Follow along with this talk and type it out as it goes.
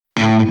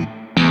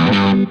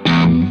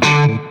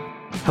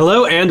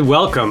Hello and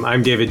welcome.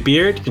 I'm David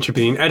Beard,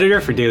 contributing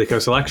editor for Daily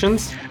Kos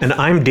Elections. And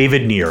I'm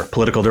David Neer,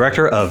 political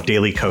director of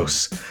Daily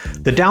Kos.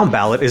 The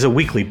Downballot is a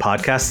weekly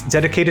podcast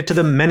dedicated to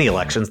the many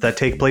elections that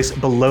take place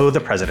below the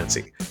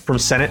presidency, from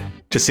Senate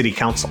to City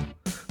Council.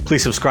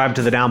 Please subscribe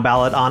to the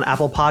Downballot on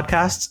Apple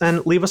Podcasts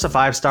and leave us a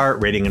 5-star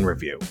rating and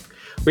review.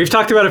 We've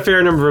talked about a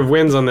fair number of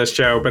wins on this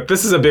show, but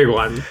this is a big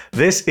one.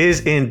 This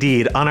is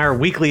indeed. On our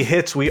weekly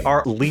hits, we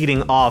are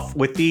leading off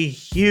with the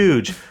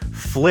huge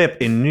flip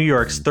in New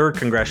York's 3rd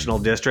Congressional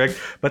District,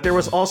 but there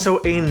was also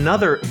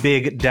another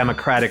big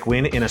Democratic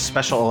win in a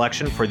special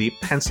election for the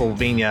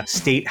Pennsylvania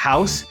State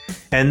House.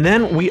 And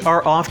then we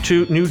are off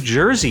to New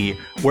Jersey,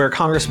 where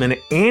Congressman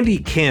Andy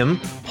Kim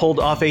pulled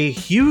off a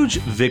huge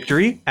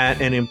victory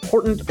at an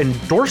important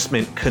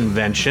endorsement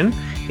convention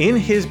in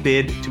his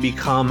bid to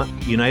become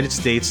United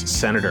States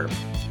Senator.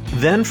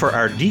 Then for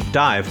our deep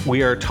dive,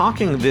 we are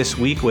talking this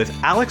week with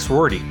Alex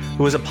Roarty,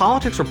 who is a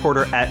politics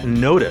reporter at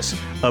NOTUS,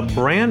 a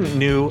brand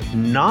new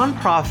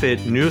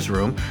nonprofit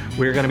newsroom.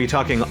 We're going to be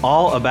talking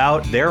all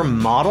about their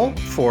model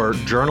for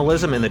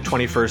journalism in the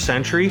 21st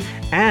century,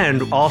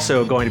 and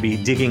also going to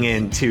be digging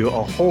into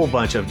a whole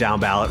bunch of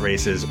down-ballot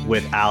races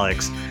with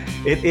Alex.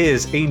 It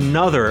is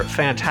another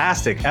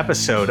fantastic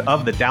episode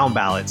of the Down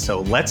Ballot, so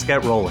let's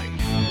get rolling.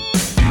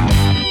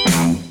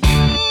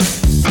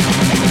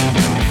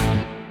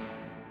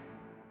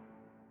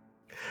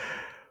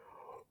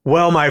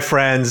 Well, my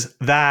friends,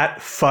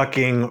 that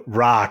fucking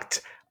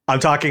rocked. I'm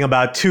talking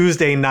about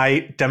Tuesday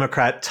night.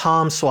 Democrat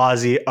Tom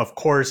Suozzi, of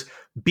course,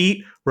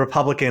 beat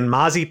Republican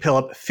Mazi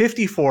Pilip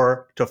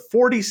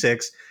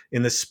 54-46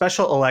 in the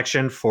special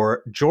election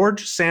for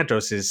George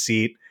Santos's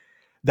seat.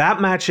 That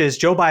matches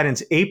Joe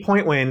Biden's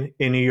 8-point win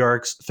in New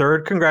York's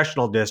 3rd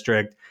Congressional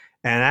District,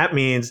 and that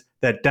means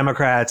that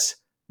Democrats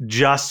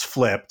just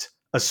flipped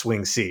a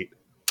swing seat.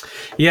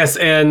 Yes,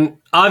 and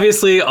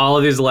obviously all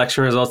of these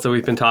election results that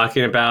we've been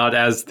talking about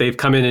as they've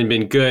come in and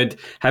been good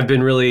have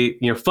been really,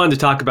 fun to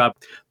talk about.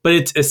 But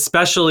it's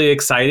especially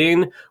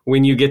exciting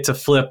when you get to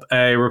flip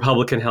a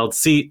Republican-held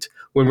seat.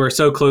 When we're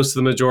so close to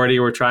the majority,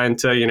 we're trying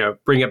to,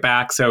 bring it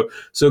back. So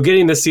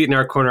getting the seat in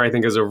our corner, I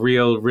think, is a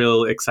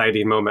real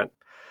exciting moment.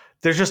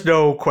 There's just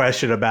no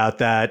question about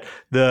that.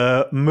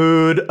 The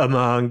mood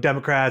among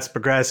Democrats,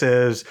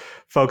 progressives,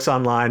 folks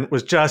online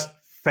was just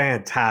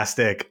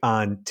fantastic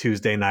on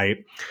Tuesday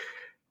night.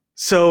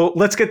 So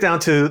let's get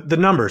down to the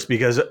numbers,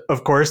 because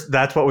of course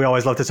that's what we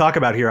always love to talk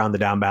about here on the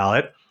Down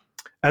Ballot.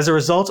 As a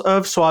result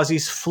of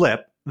Suozzi's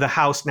flip, the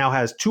House now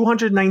has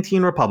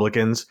 219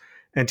 Republicans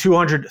and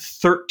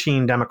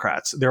 213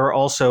 Democrats. There are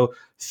also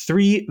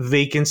 3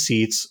 vacant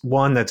seats,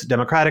 one that's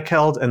Democratic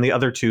held and the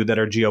other 2 that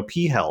are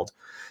GOP held.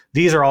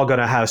 These are all going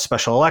to have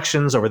special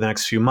elections over the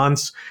next few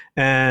months,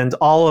 and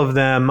all of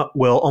them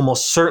will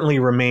almost certainly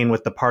remain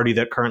with the party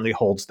that currently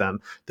holds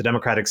them. The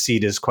Democratic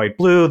seat is quite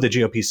blue. The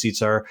GOP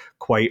seats are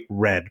quite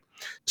red.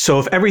 So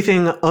if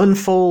everything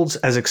unfolds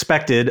as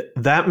expected,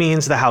 that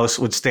means the House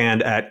would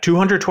stand at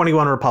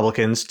 221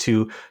 Republicans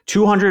to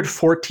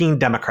 214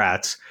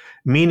 Democrats,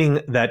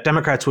 meaning that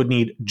Democrats would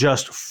need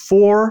just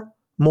 4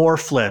 more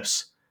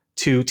flips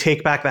to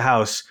take back the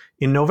House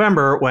in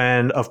November,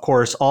 when, of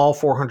course, all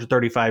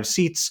 435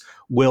 seats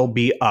will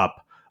be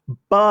up.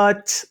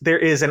 But there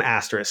is an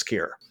asterisk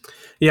here.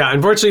 Yeah,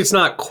 unfortunately, it's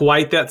not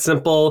quite that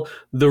simple.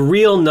 The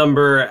real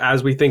number,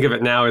 as we think of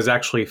it now, is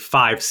actually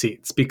 5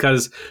 seats,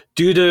 because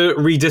due to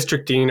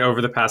redistricting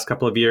over the past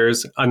couple of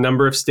years, a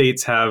number of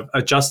states have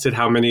adjusted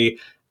how many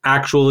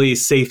actually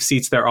safe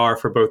seats there are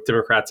for both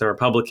Democrats and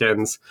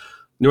Republicans.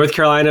 North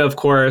Carolina, of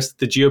course,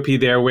 the GOP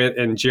there went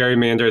and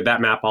gerrymandered that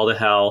map all to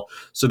hell.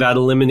 So that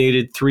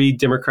eliminated 3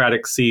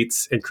 Democratic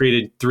seats and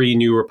created 3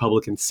 new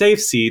Republican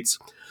safe seats.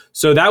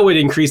 So that would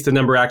increase the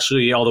number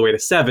actually all the way to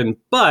 7.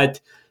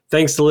 But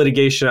thanks to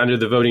litigation under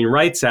the Voting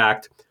Rights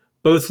Act,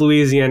 both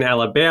Louisiana and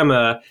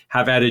Alabama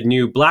have added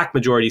new black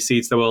majority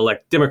seats that will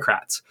elect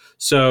Democrats.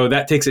 So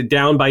that takes it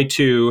down by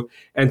 2.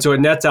 And so it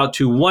nets out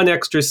to 1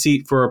 extra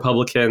seat for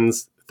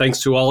Republicans,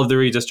 thanks to all of the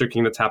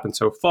redistricting that's happened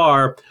so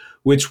far,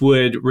 which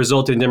would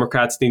result in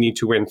Democrats needing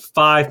to win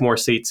 5 more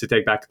seats to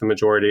take back the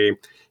majority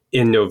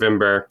in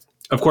November.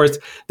 Of course,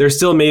 there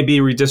still may be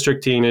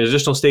redistricting in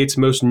additional states,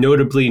 most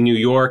notably New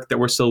York, that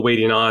we're still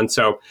waiting on.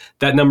 So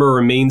that number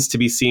remains to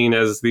be seen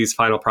as these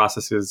final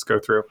processes go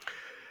through.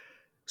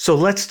 So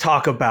let's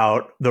talk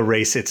about the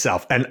race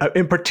itself. And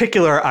in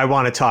particular, I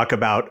want to talk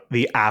about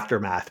the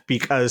aftermath,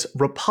 because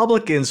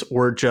Republicans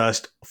were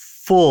just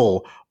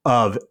full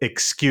of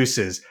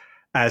excuses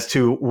as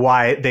to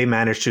why they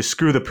managed to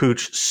screw the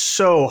pooch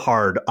so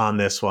hard on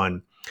this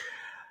one.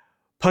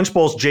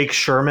 Punchbowl's Jake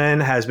Sherman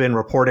has been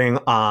reporting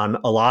on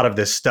a lot of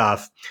this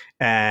stuff,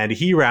 and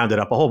he rounded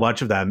up a whole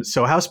bunch of them.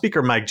 So House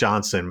Speaker Mike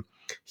Johnson,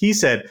 he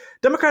said,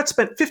 Democrats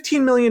spent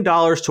 $15 million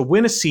to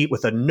win a seat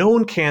with a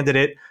known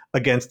candidate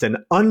against an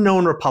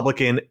unknown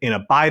Republican in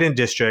a Biden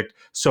district,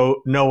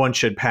 so no one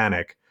should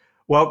panic.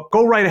 Well,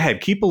 go right ahead.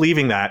 Keep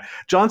believing that.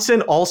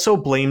 Johnson also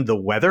blamed the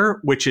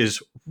weather, which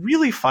is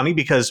really funny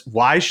because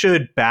why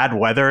should bad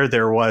weather?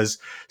 There was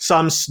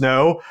some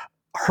snow.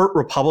 hurt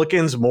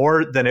Republicans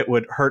more than it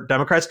would hurt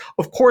Democrats.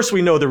 Of course,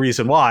 we know the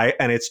reason why,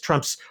 and it's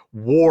Trump's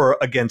war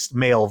against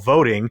mail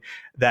voting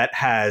that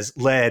has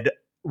led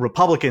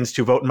Republicans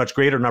to vote in much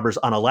greater numbers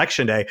on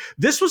election day.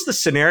 This was the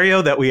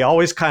scenario that we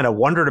always kind of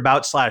wondered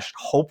about /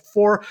 hoped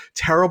for.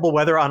 Terrible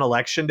weather on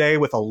election day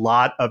with a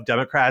lot of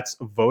Democrats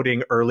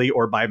voting early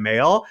or by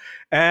mail.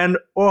 And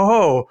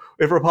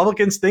if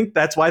Republicans think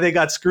that's why they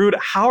got screwed,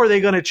 how are they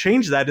going to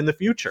change that in the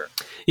future?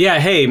 Yeah,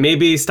 hey,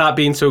 maybe stop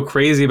being so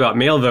crazy about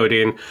mail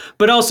voting.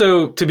 But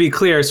also, to be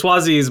clear,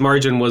 Suozzi's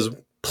margin was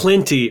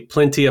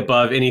plenty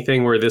above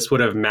anything where this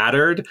would have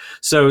mattered.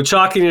 So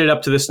chalking it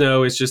up to the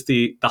snow is just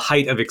the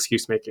height of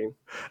excuse making.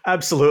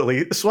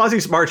 Absolutely.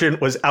 Suozzi's margin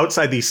was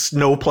outside the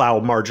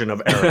snowplow margin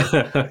of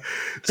error.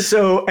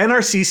 So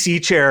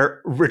NRCC chair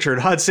Richard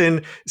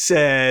Hudson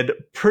said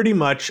pretty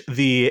much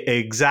the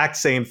exact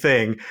same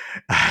thing.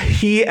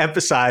 He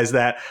emphasized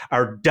that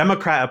our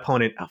Democrat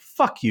opponent,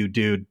 fuck you,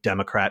 dude,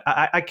 Democrat.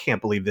 I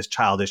can't believe this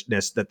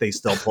childishness that they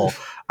still pull.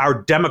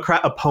 Our Democrat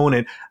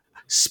opponent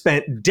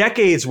spent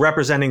decades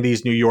representing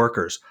these New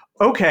Yorkers.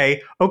 Okay,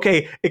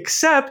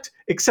 except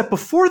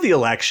before the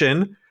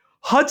election,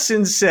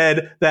 Hudson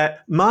said that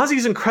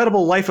Mazi's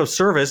incredible life of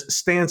service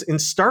stands in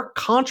stark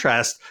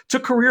contrast to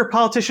career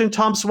politician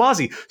Tom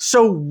Suozzi.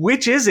 So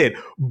which is it?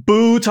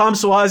 Boo, Tom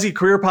Suozzi,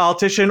 career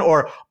politician,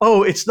 or,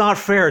 oh, it's not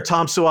fair,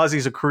 Tom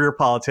Suozzi's a career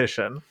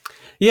politician?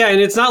 Yeah,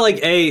 and it's not like,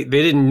 A,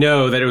 they didn't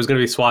know that it was going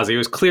to be Suozzi. It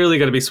was clearly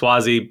going to be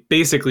Suozzi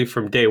basically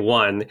from day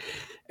one.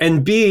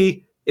 And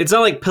B, it's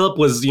not like Philip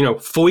was,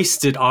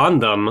 foisted on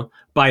them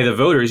by the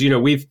voters.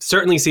 We've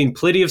certainly seen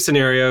plenty of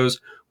scenarios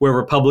where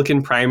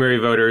Republican primary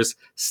voters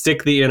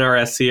stick the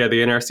NRSC or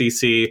the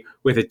NRCC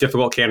with a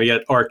difficult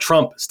candidate, or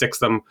Trump sticks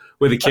them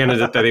with a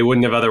candidate that they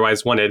wouldn't have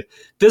otherwise wanted.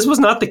 This was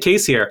not the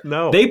case here.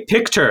 No. They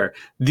picked her.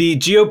 The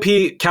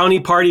GOP county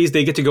parties,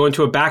 they get to go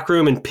into a back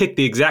room and pick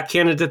the exact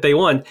candidate they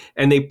want,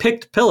 and they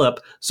picked Philip.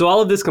 So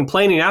all of this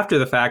complaining after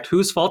the fact,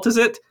 whose fault is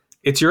it?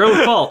 It's your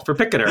own fault for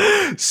picking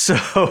her.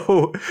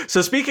 So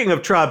speaking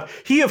of Trump,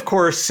 he, of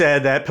course,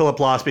 said that Philip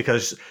lost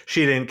because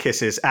she didn't kiss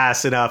his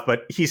ass enough,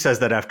 but he says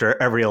that after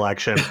every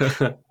election.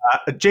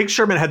 Jake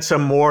Sherman had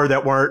some more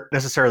that weren't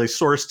necessarily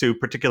sourced to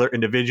particular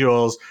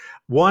individuals.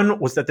 One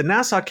was that the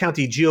Nassau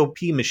County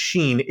GOP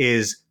machine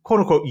is,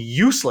 quote unquote,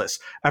 useless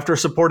after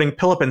supporting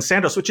Philip and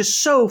Santos, which is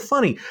so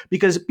funny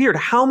because, Beard,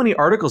 how many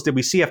articles did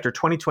we see after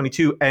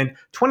 2022 and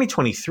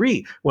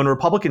 2023 when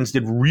Republicans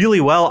did really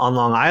well on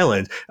Long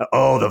Island?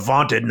 Oh, the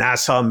vaunted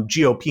Nassau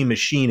GOP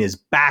machine is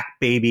back,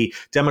 baby.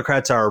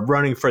 Democrats are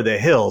running for the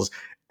hills.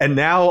 And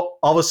now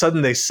all of a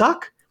sudden they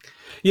suck?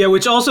 Yeah,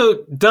 which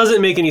also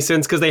doesn't make any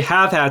sense because they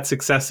have had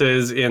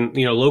successes in,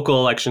 local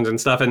elections and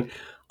stuff. And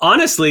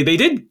honestly, they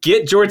did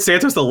get George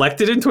Santos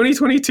elected in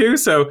 2022.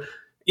 So,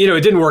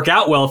 it didn't work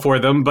out well for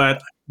them,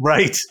 but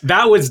right,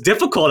 that was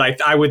difficult.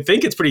 I would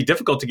think it's pretty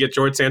difficult to get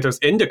George Santos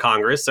into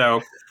Congress.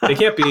 So they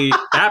can't be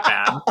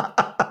that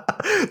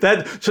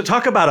bad. So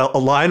talk about a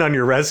line on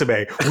your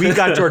resume. We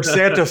got George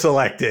Santos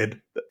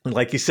elected.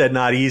 Like you said,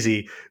 not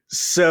easy.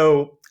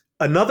 So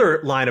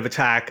another line of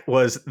attack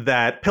was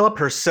that Philip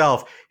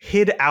herself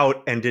hid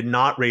out and did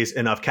not raise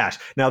enough cash.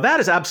 Now, that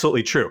is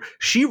absolutely true.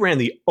 She ran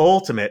the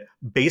ultimate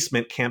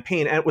basement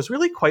campaign, and it was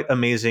really quite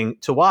amazing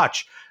to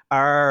watch.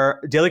 Our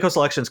Daily Kos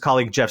Elections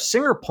colleague Jeff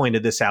Singer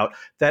pointed this out,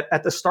 that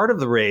at the start of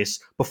the race,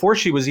 before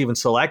she was even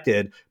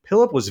selected,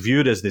 Philip was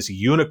viewed as this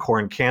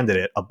unicorn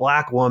candidate, a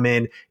black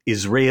woman,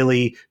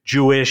 Israeli,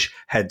 Jewish,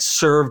 had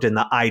served in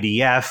the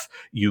IDF,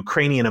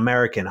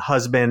 Ukrainian-American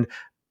husband.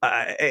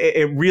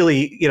 It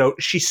really,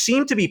 she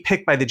seemed to be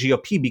picked by the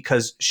GOP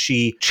because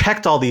she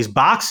checked all these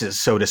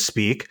boxes, so to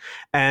speak,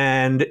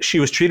 and she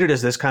was treated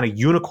as this kind of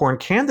unicorn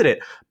candidate.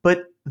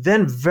 But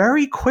then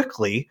very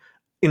quickly,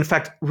 in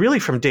fact, really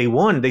from day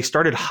one, they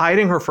started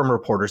hiding her from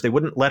reporters. They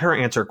wouldn't let her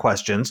answer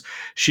questions.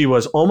 She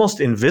was almost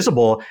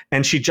invisible,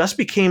 and she just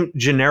became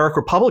generic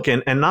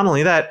Republican. And not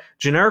only that,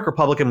 generic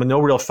Republican with no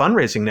real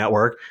fundraising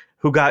network,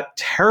 who got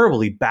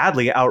terribly,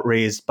 badly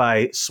outraised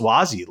by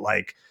Suozzi,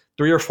 like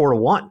 3 or 4 to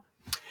 1.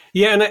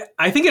 Yeah, and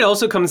I think it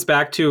also comes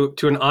back to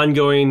an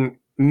ongoing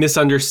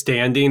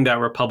misunderstanding that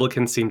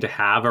Republicans seem to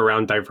have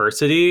around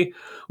diversity,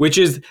 which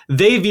is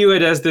they view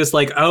it as this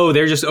like, oh,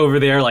 they're just over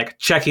there like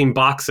checking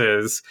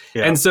boxes.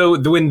 Yeah. And so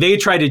when they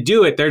try to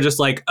do it, they're just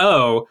like,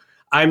 oh,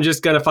 I'm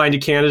just going to find a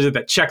candidate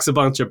that checks a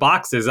bunch of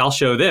boxes. I'll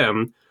show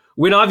them.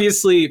 When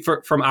obviously,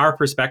 from our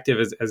perspective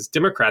as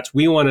Democrats,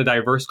 we want a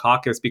diverse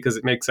caucus because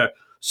it makes a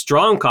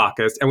strong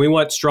caucus, and we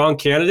want strong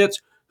candidates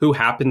who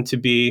happen to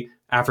be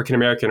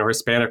African-American or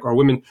Hispanic or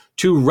women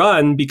to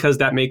run because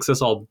that makes us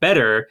all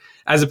better,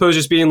 as opposed to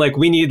just being like,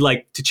 we need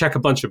like to check a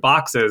bunch of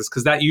boxes,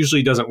 because that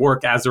usually doesn't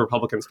work, as the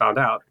Republicans found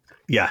out.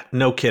 Yeah,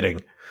 no kidding.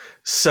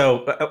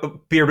 So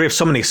we have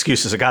so many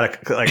excuses. I gotta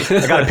pick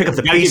up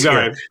the pace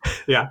here.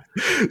 Yeah.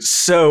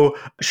 So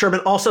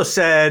Sherman also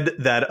said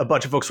that a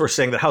bunch of folks were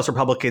saying that House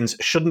Republicans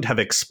shouldn't have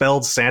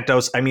expelled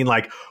Santos. I mean,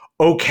 like,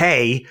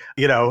 okay,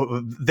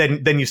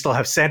 then you still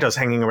have Santos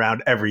hanging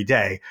around every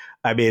day.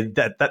 I mean,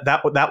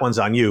 that one's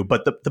on you.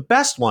 But the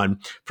best one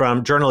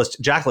from journalist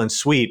Jacqueline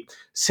Sweet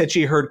said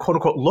she heard, quote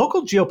unquote,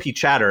 local GOP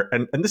chatter.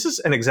 And this is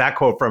an exact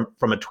quote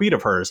from a tweet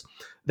of hers,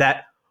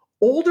 that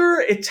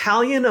older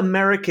Italian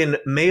American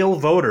male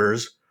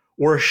voters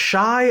were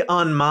shy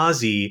on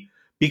Mozzie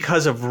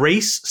because of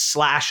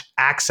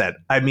race/accent.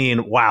 I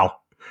mean, wow.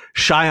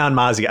 Shy on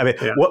Mozzie. I mean,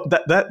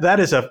 that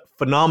is a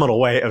phenomenal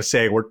way of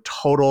saying we're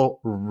total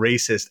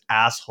racist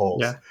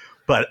assholes. Yeah.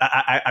 But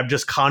I'm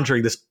just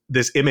conjuring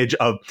this image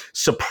of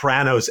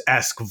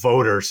Sopranos-esque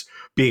voters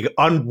being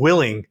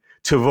unwilling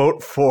to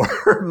vote for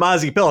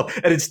Mozzie Phillip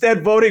and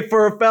instead voting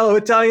for a fellow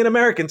Italian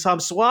American, Tom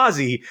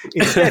Suozzi,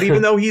 instead,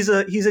 even though he's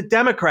a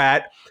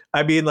Democrat.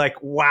 I mean,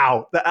 like,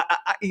 wow.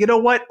 You know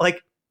what?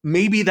 Like,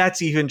 maybe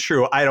that's even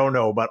true. I don't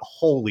know, but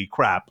holy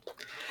crap.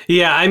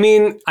 Yeah, I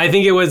mean, I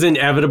think it was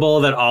inevitable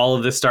that all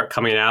of this start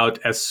coming out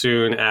as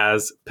soon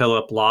as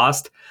Phillip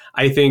lost.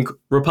 I think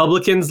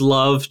Republicans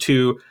love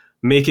to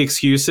make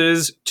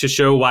excuses to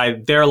show why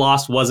their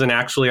loss wasn't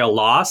actually a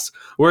loss.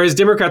 Whereas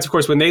Democrats, of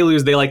course, when they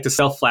lose, they like to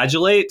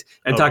self-flagellate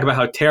and talk about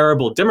how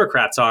terrible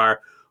Democrats are.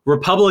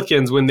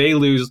 Republicans, when they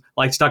lose,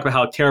 like to talk about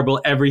how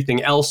terrible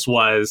everything else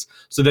was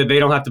so that they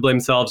don't have to blame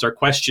themselves or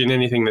question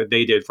anything that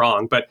they did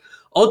wrong. But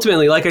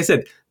ultimately, like I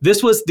said,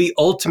 this was the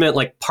ultimate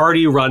like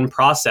party run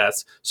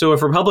process. So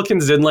if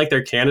Republicans didn't like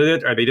their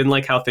candidate or they didn't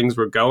like how things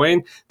were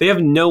going, they have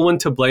no one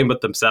to blame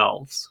but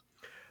themselves.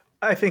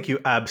 I think you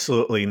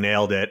absolutely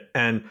nailed it.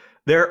 And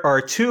there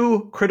are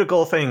two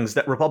critical things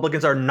that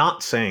Republicans are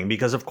not saying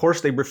because, of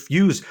course, they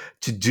refuse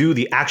to do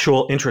the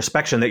actual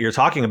introspection that you're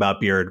talking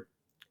about, Beard.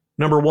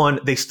 Number one,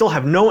 they still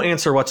have no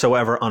answer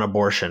whatsoever on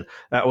abortion.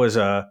 That was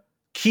a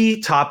key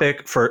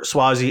topic for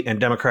Suozzi and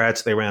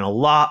Democrats. They ran a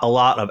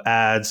lot of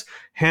ads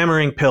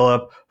hammering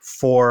Phillip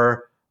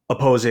for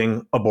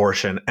opposing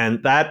abortion.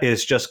 And that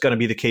is just going to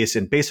be the case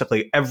in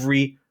basically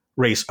every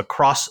race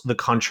across the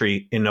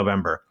country in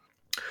November.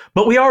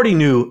 But we already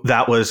knew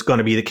that was going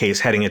to be the case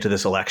heading into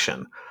this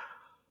election.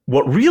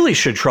 What really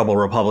should trouble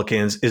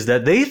Republicans is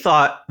that they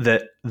thought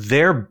that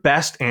their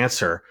best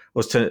answer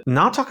was to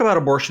not talk about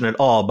abortion at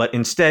all, but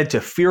instead to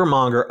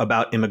fearmonger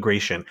about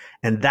immigration.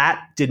 And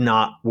that did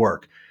not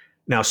work.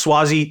 Now,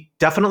 Suozzi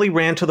definitely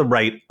ran to the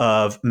right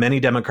of many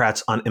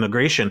Democrats on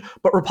immigration,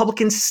 but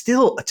Republicans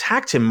still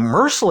attacked him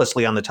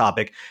mercilessly on the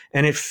topic,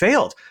 and it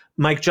failed.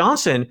 Mike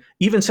Johnson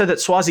even said that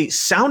Suozzi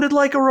sounded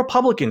like a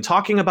Republican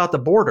talking about the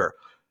border.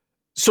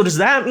 So does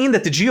that mean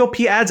that the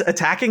GOP ads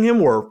attacking him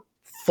were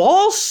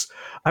false?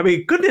 I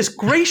mean, goodness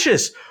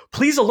gracious,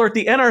 please alert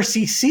the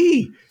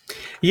NRCC.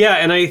 Yeah,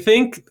 and I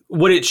think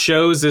what it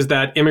shows is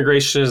that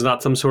immigration is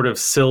not some sort of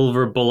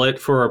silver bullet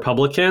for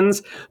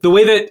Republicans. The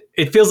way that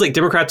it feels like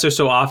Democrats are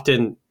so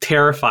often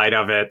terrified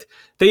of it,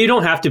 that you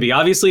don't have to be.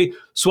 Obviously,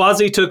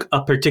 Suozzi took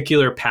a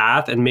particular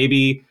path, and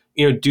maybe,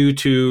 due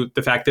to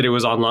the fact that it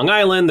was on Long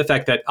Island, the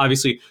fact that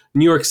obviously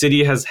New York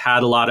City has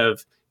had a lot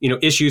of,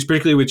 issues,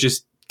 particularly with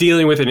just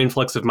dealing with an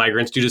influx of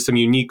migrants due to some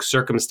unique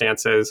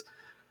circumstances.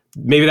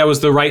 Maybe that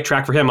was the right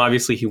track for him.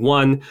 Obviously, he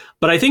won.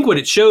 But I think what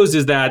it shows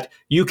is that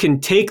you can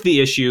take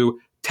the issue,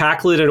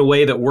 tackle it in a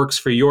way that works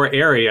for your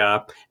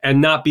area, and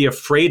not be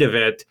afraid of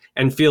it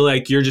and feel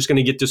like you're just going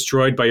to get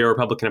destroyed by your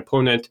Republican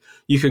opponent.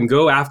 You can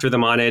go after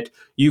them on it.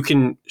 You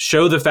can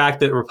show the fact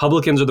that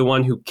Republicans are the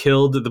one who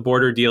killed the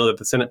border deal that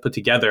the Senate put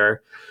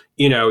together.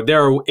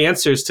 There are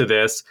answers to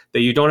this that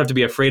you don't have to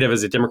be afraid of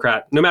as a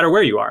Democrat, no matter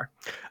where you are.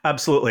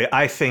 Absolutely.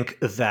 I think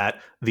that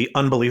the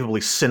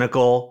unbelievably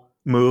cynical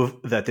move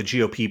that the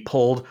GOP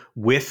pulled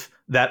with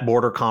that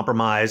border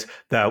compromise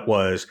that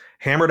was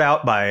hammered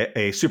out by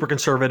a super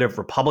conservative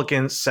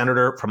Republican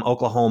senator from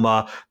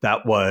Oklahoma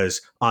that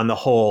was, on the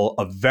whole,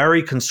 a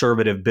very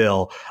conservative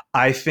bill.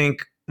 I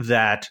think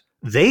that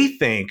they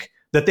think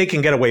that they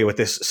can get away with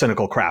this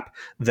cynical crap,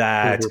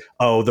 that,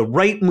 the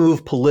right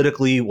move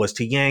politically was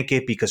to yank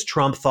it because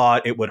Trump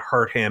thought it would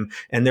hurt him,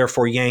 and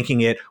therefore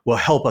yanking it will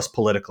help us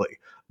politically.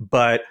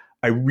 But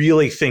I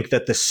really think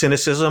that the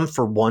cynicism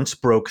for once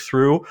broke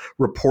through.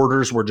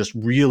 Reporters were just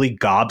really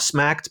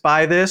gobsmacked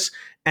by this.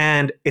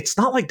 And it's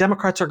not like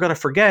Democrats are going to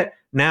forget.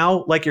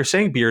 Now, like you're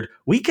saying, Beard,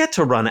 we get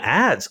to run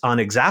ads on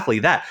exactly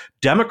that.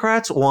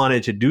 Democrats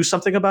wanted to do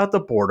something about the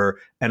border,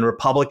 and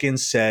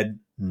Republicans said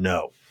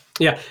no.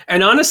 Yeah.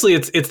 And honestly,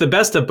 it's the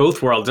best of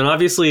both worlds. And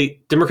obviously,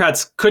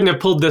 Democrats couldn't have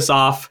pulled this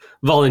off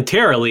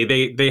voluntarily.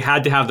 They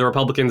had to have the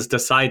Republicans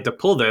decide to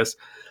pull this.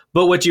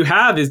 But what you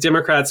have is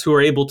Democrats who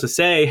are able to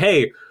say,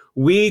 hey,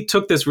 we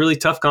took this really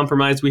tough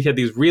compromise. We had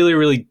these really,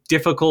 really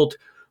difficult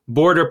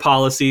border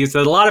policies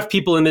that a lot of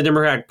people in the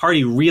Democratic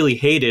Party really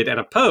hated and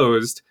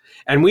opposed.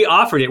 And we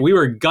offered it. We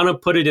were going to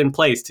put it in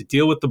place to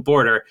deal with the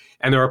border.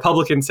 And the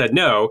Republicans said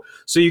no.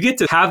 So you get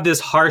to have this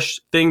harsh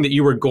thing that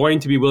you were going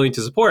to be willing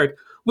to support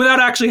without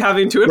actually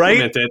having to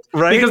implement it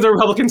because the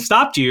Republicans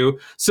stopped you.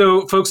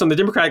 So folks on the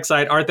Democratic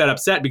side aren't that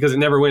upset because it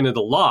never went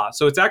into law.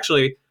 So it's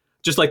actually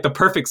just like the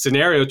perfect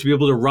scenario to be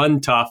able to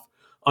run tough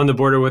on the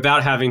border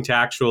without having to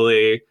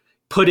actually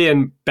put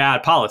in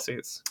bad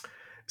policies.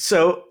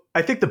 So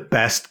I think the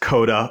best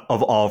coda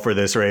of all for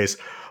this race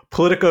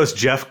Politico's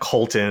Jeff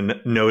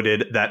Colton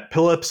noted that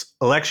Phillip's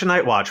election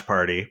night watch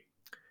party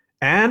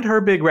and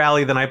her big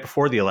rally the night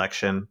before the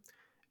election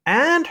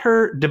and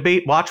her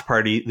debate watch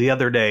party the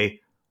other day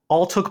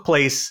all took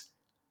place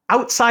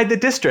outside the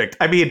district.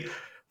 I mean,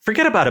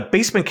 forget about a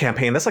basement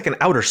campaign. That's like an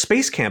outer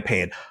space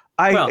campaign.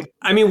 Well,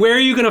 I mean, where are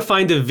you going to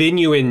find a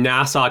venue in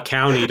Nassau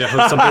County to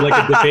host something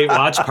like a debate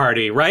watch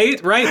party,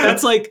 right? Right?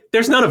 That's like,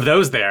 there's none of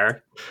those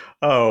there.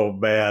 Oh,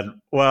 man.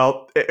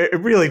 Well, it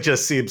really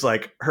just seems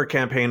like her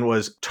campaign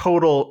was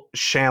total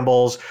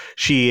shambles.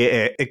 She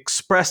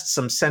expressed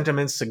some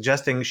sentiments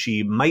suggesting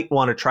she might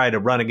want to try to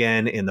run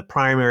again in the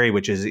primary,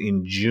 which is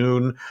in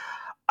June.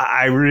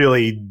 I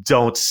really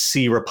don't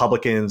see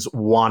Republicans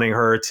wanting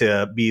her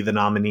to be the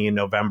nominee in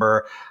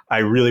November. I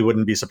really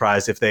wouldn't be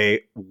surprised if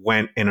they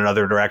went in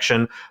another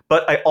direction.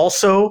 But I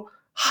also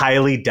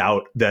highly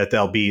doubt that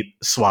they'll beat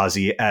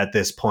Suozzi at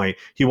this point.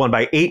 He won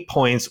by 8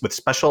 points with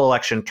special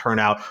election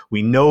turnout.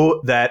 We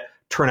know that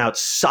turnout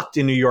sucked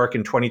in New York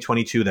in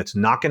 2022. That's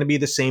not going to be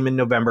the same in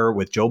November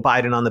with Joe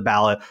Biden on the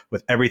ballot,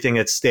 with everything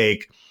at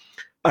stake.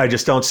 I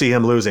just don't see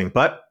him losing.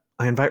 But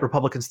I invite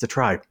Republicans to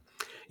try.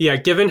 Yeah,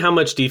 given how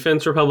much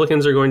defense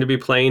Republicans are going to be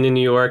playing in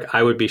New York,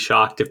 I would be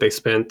shocked if they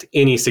spent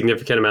any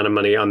significant amount of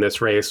money on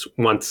this race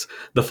once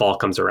the fall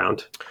comes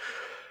around.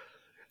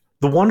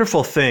 The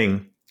wonderful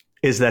thing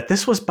is that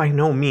this was by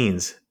no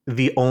means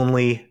the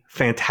only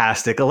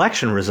fantastic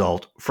election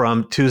result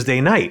from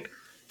Tuesday night.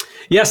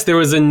 Yes, there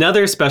was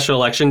another special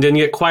election, didn't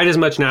get quite as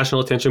much national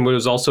attention, but it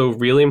was also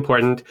really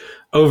important.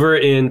 Over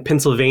in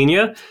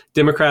Pennsylvania,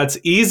 Democrats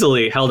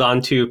easily held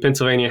on to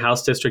Pennsylvania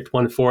House District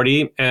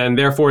 140 and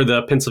therefore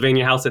the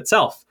Pennsylvania House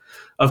itself.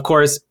 Of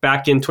course,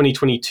 back in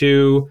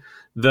 2022,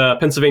 the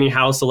Pennsylvania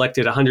House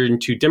elected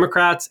 102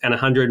 Democrats and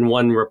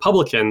 101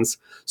 Republicans.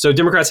 So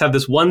Democrats have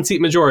this one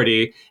seat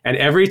majority, and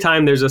every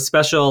time there's a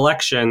special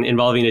election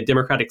involving a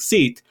Democratic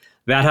seat,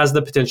 that has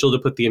the potential to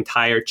put the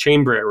entire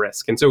chamber at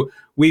risk. And so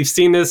we've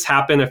seen this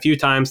happen a few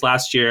times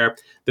last year.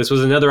 This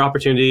was another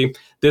opportunity.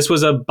 This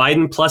was a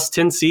Biden plus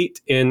 10 seat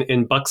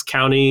in Bucks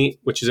County,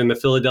 which is in the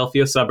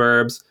Philadelphia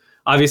suburbs.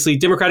 Obviously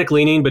Democratic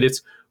leaning, but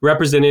it's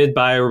represented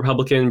by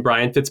Republican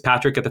Brian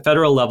Fitzpatrick at the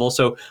federal level.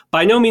 So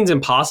by no means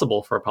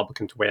impossible for a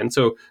Republican to win.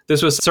 So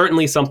this was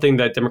certainly something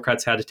that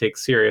Democrats had to take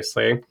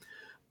seriously.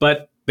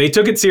 But they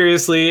took it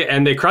seriously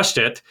and they crushed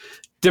it.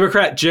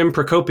 Democrat Jim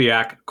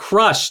Prokopiak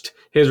crushed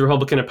his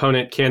Republican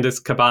opponent, Candace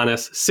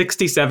Cabanas,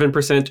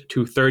 67%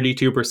 to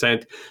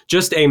 32%,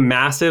 just a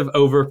massive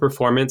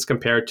overperformance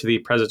compared to the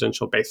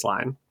presidential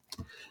baseline.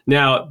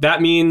 Now,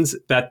 that means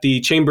that the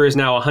chamber is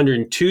now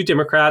 102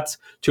 Democrats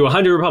to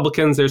 100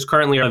 Republicans. There's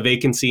currently a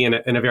vacancy in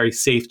a very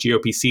safe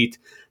GOP seat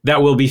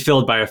that will be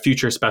filled by a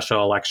future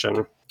special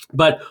election.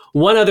 But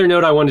one other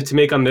note I wanted to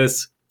make on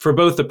this, for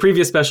both the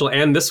previous special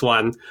and this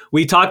one,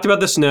 we talked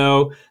about the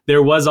snow.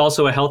 There was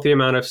also a healthy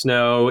amount of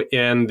snow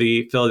in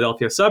the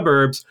Philadelphia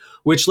suburbs,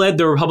 which led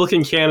the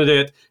Republican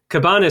candidate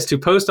Cabanas to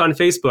post on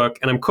Facebook,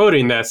 and I'm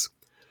quoting this,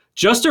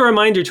 "Just a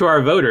reminder to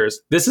our voters,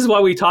 this is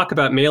why we talk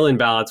about mail-in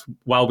ballots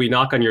while we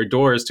knock on your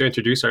doors to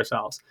introduce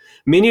ourselves.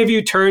 Many of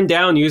you turned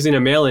down using a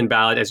mail-in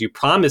ballot as you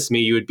promised me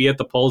you would be at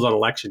the polls on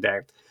election day.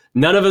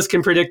 None of us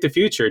can predict the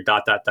future, ...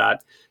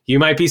 You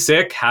might be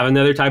sick, have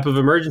another type of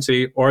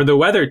emergency, or the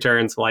weather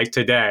turns like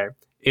today,"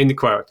 end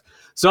quote.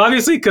 So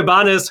obviously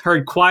Cabanas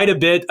heard quite a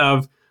bit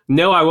of,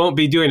 "No, I won't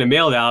be doing a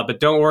mail ballot, but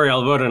don't worry,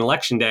 I'll vote on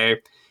election day,"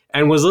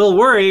 and was a little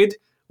worried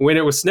when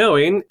it was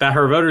snowing that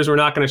her voters were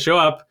not going to show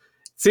up.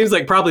 Seems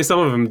like probably some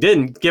of them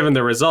didn't, given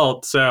the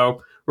result.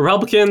 So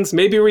Republicans,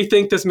 maybe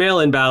rethink this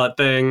mail-in ballot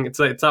thing.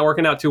 It's not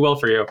working out too well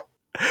for you.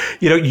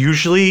 You know,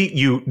 usually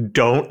you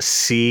don't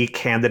see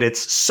candidates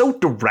so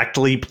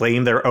directly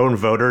blame their own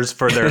voters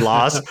for their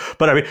loss.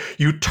 But I mean,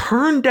 you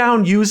turned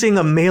down using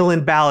a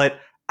mail-in ballot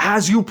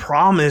as you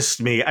promised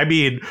me. I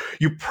mean,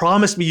 you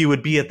promised me you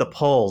would be at the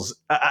polls.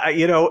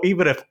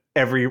 Even if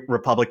every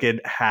Republican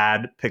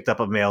had picked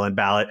up a mail-in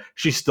ballot,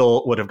 she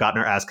still would have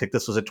gotten her ass kicked.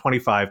 This was a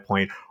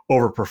 25-point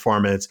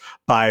overperformance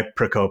by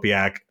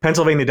Prokopiak.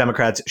 Pennsylvania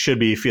Democrats should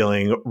be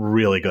feeling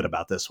really good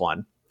about this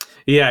one.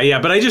 Yeah.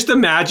 But I just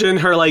imagine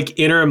her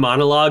inner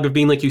monologue of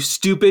being like, "You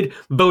stupid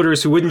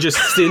voters who wouldn't just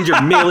send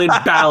your mail-in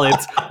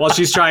ballots," while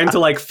she's trying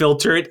to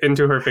filter it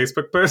into her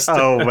Facebook post.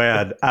 Oh,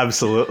 man.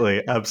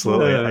 Absolutely.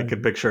 I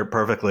could picture it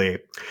perfectly.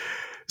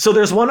 So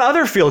there's one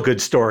other feel-good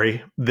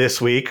story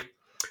this week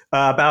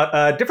about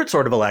a different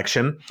sort of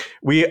election.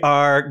 We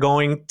are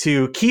going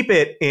to keep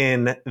it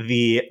in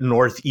the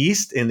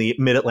Northeast, in the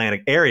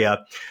Mid-Atlantic area.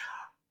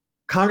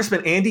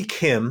 Congressman Andy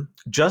Kim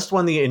just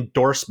won the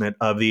endorsement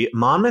of the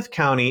Monmouth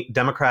County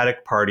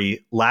Democratic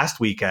Party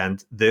last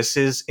weekend. This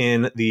is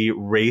in the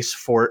race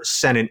for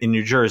Senate in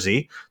New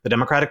Jersey, the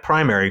Democratic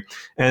primary.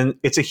 And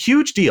it's a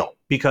huge deal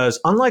because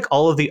unlike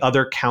all of the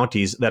other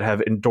counties that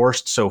have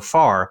endorsed so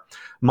far,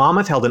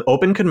 Monmouth held an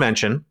open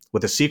convention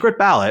with a secret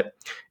ballot,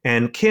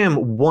 and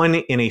Kim won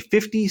in a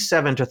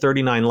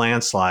 57-39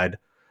 landslide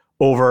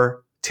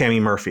over Tammy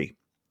Murphy.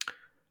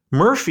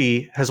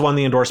 Murphy has won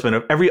the endorsement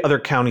of every other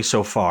county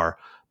so far,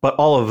 But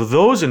all of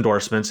those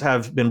endorsements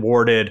have been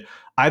warded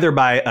either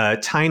by a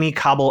tiny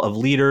cabal of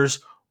leaders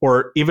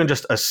or even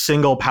just a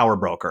single power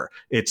broker.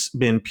 It's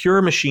been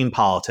pure machine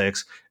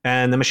politics,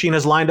 and the machine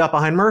has lined up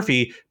behind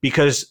Murphy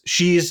because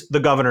she's the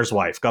governor's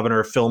wife,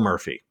 Governor Phil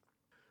Murphy.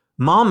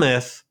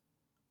 Monmouth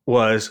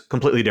was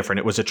completely different.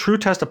 It was a true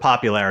test of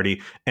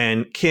popularity,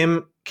 and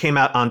Kim came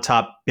out on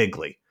top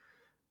bigly.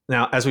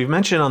 Now, as we've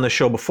mentioned on the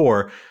show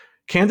before,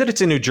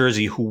 candidates in New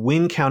Jersey who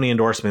win county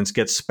endorsements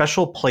get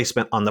special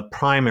placement on the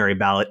primary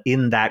ballot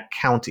in that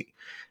county.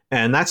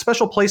 And that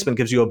special placement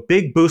gives you a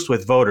big boost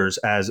with voters,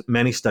 as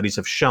many studies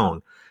have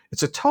shown.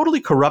 It's a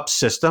totally corrupt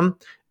system,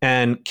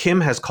 and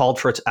Kim has called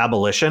for its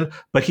abolition,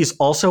 but he's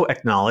also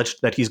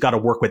acknowledged that he's got to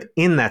work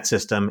within that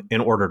system in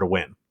order to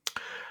win.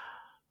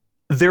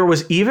 There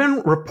was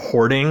even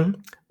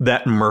reporting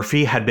that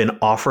Murphy had been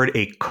offered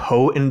a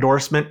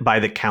co-endorsement by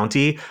the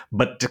county,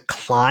 but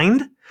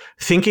declined,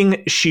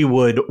 thinking she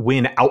would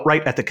win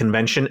outright at the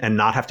convention and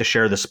not have to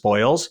share the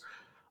spoils.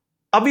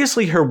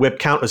 Obviously, her whip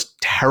count was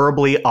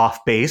terribly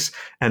off base,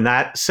 and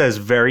that says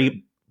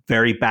very,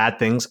 very bad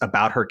things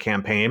about her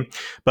campaign.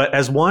 But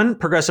as one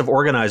progressive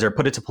organizer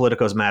put it to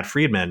Politico's Matt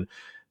Friedman,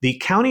 the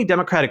county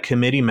Democratic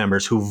committee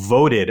members who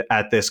voted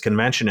at this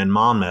convention in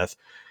Monmouth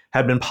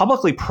had been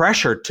publicly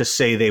pressured to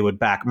say they would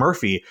back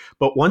Murphy,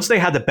 but once they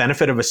had the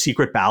benefit of a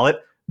secret ballot,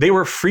 they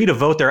were free to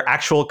vote their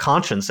actual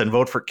conscience and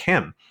vote for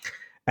Kim.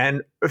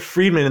 And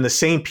Friedman, in the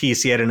same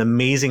piece, he had an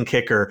amazing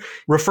kicker,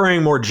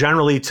 referring more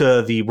generally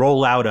to the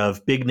rollout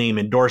of big name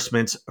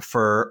endorsements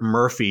for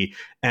Murphy.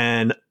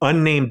 An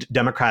unnamed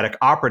Democratic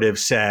operative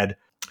said,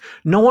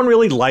 "No one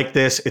really liked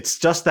this. It's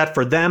just that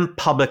for them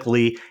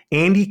publicly,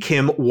 Andy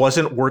Kim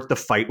wasn't worth the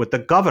fight with the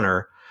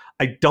governor.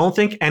 I don't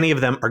think any of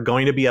them are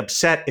going to be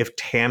upset if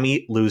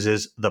Tammy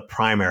loses the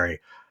primary."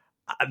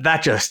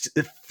 That just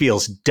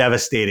feels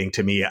devastating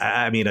to me.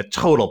 I mean, a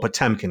total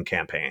Potemkin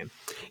campaign.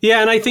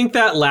 Yeah, and I think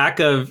that lack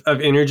of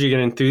energy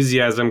and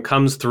enthusiasm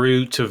comes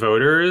through to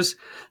voters.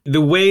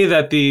 The way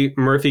that the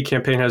Murphy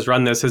campaign has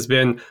run this has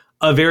been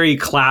a very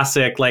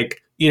classic,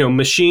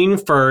 machine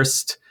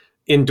first,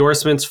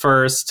 endorsements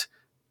first,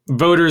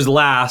 voters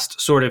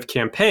last sort of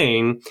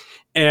campaign.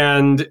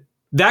 And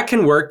that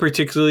can work,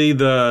 particularly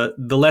the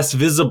less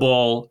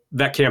visible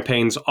that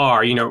campaigns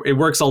are. It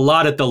works a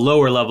lot at the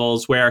lower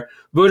levels where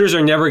voters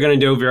are never going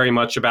to know very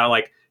much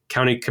about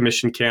county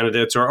commission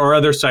candidates or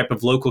other type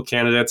of local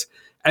candidates.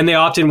 And they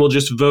often will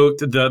just vote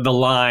the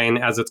line,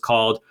 as it's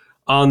called,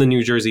 on the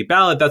New Jersey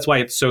ballot. That's why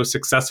it's so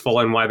successful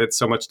and why there's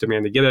so much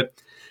demand to get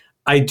it.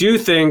 I do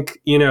think,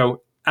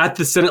 at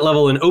the Senate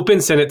level, an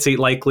open Senate seat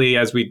likely,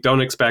 as we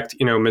don't expect,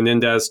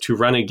 Menendez to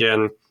run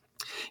again,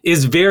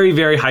 is very,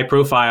 very high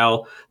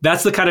profile.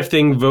 That's the kind of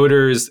thing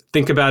voters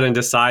think about and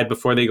decide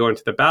before they go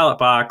into the ballot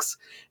box.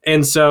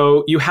 And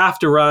so you have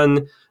to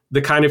run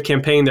the kind of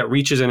campaign that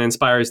reaches and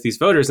inspires these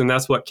voters. And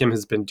that's what Kim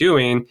has been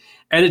doing.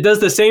 And it does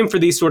the same for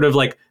these sort of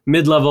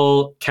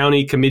mid-level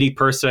county committee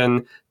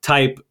person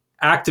type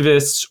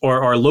activists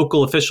or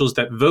local officials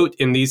that vote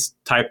in these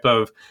type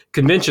of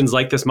conventions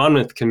like this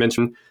Monmouth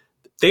convention.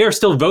 They are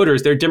still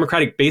voters. They're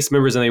Democratic base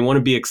members, and they want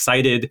to be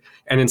excited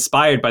and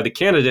inspired by the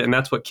candidate. And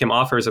that's what Kim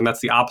offers. And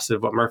that's the opposite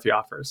of what Murphy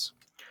offers.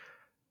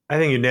 I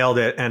think you nailed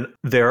it. And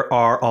there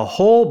are a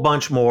whole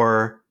bunch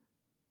more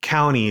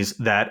counties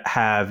that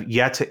have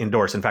yet to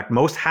endorse. In fact,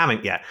 most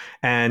haven't yet.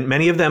 And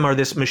many of them are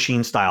this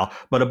machine style,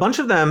 but a bunch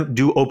of them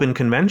do open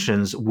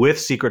conventions with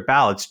secret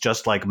ballots,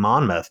 just like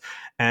Monmouth.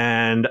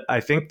 And I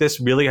think this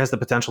really has the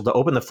potential to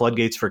open the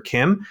floodgates for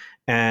Kim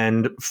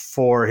and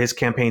for his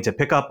campaign to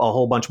pick up a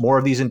whole bunch more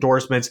of these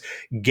endorsements,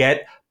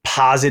 get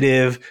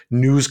positive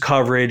news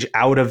coverage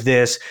out of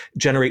this,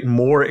 generate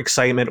more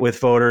excitement with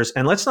voters.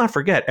 And let's not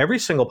forget, every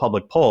single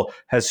public poll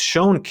has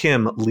shown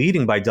Kim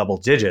leading by double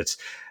digits.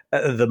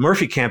 The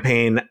Murphy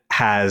campaign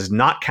has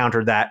not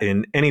countered that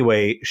in any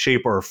way,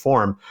 shape, or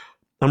form.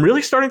 I'm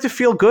really starting to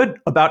feel good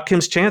about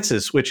Kim's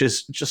chances, which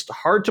is just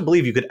hard to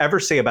believe you could ever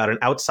say about an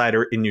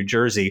outsider in New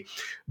Jersey.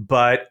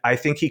 But I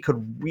think he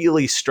could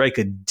really strike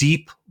a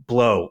deep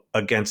blow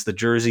against the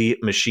Jersey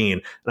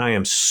machine. And I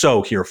am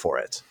so here for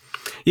it.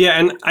 Yeah,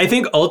 and I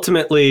think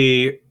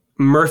ultimately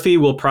Murphy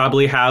will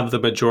probably have the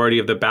majority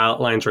of the ballot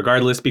lines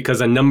regardless,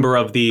 because a number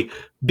of the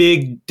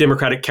big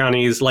Democratic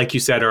counties, like you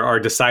said, are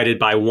decided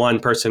by one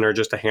person or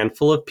just a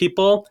handful of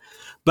people.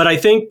 But I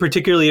think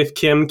particularly if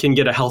Kim can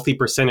get a healthy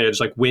percentage,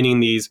 like winning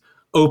these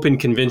open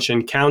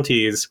convention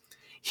counties,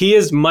 he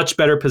is much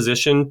better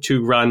positioned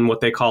to run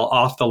what they call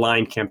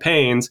off-the-line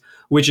campaigns,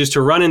 which is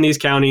to run in these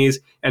counties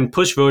and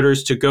push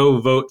voters to go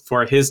vote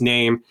for his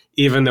name,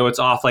 even though it's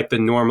off the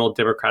normal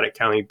Democratic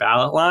county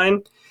ballot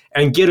line,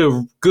 and get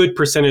a good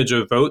percentage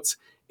of votes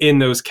in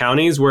those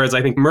counties. Whereas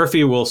I think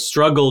Murphy will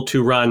struggle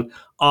to run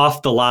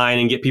off the line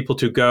and get people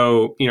to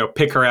go,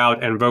 pick her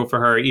out and vote for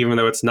her, even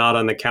though it's not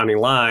on the county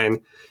line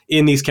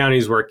in these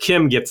counties where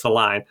Kim gets the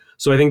line.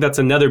 So I think that's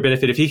another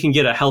benefit. If he can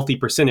get a healthy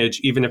percentage,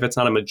 even if it's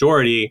not a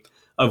majority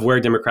of where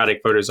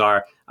Democratic voters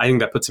are, I think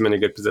that puts him in a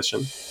good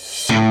position.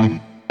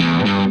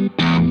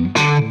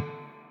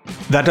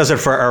 That does it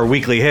for our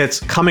weekly hits.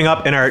 Coming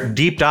up in our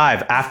deep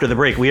dive after the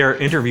break, we are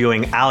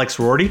interviewing Alex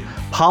Roarty,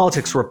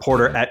 politics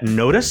reporter at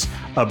NOTUS,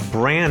 a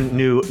brand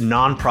new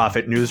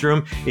nonprofit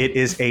newsroom. It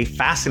is a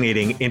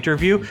fascinating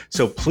interview,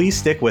 so please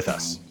stick with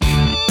us.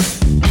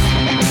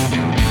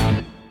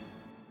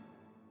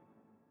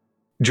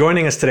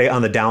 Joining us today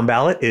on the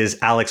Downballot is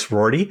Alex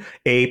Roarty,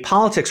 a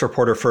politics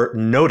reporter for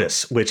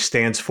NOTUS, which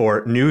stands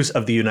for News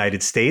of the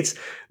United States.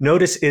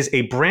 NOTUS is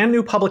a brand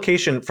new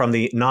publication from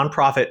the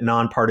nonprofit,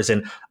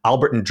 nonpartisan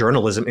Albertan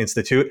Journalism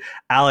Institute.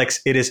 Alex,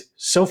 it is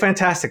so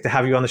fantastic to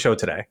have you on the show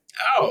today.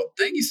 Oh,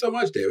 thank you so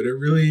much, David. I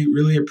really,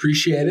 really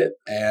appreciate it.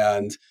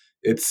 And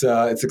it's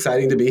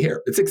exciting to be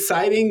here. It's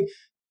exciting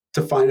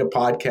to find a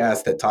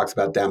podcast that talks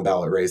about down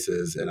ballot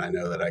races. And I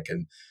know that I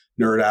can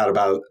nerd out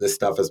about this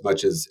stuff as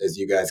much as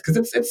you guys,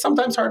 because it's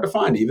sometimes hard to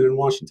find, even in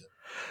Washington.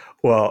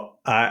 Well,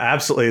 I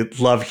absolutely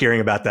love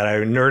hearing about that.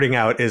 Nerding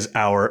out is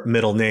our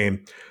middle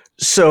name.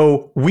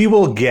 So we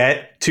will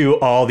get to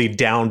all the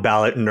down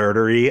ballot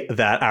nerdery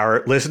that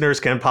our listeners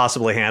can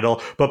possibly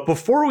handle. But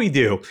before we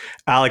do,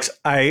 Alex,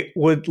 I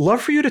would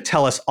love for you to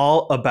tell us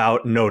all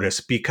about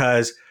NOTUS,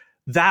 because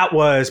that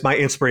was my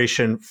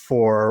inspiration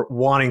for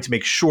wanting to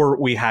make sure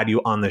we had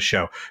you on the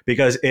show,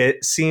 because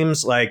it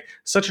seems like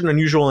such an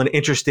unusual and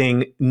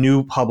interesting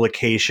new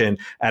publication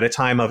at a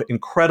time of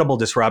incredible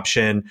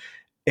disruption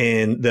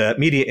in the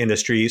media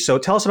industry. So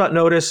tell us about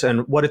NOTUS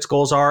and what its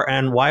goals are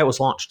and why it was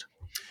launched.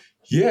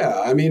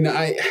 Yeah, I mean,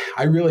 I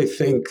really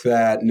think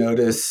that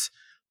NOTUS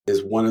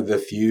is one of the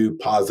few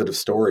positive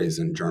stories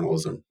in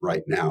journalism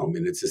right now. I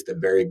mean, it's just a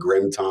very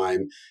grim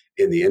time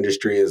in the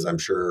industry, as I'm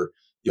sure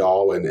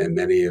y'all and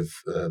many of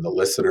the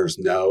listeners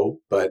know.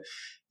 But,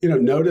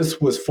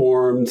 NOTUS was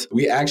formed.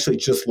 We actually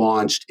just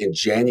launched in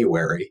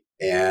January,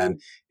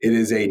 and it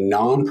is a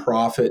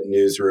nonprofit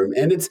newsroom.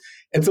 And it's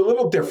a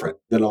little different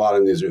than a lot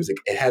of newsrooms.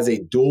 It has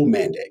a dual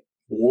mandate.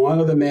 One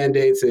of the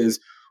mandates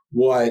is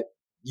what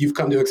you've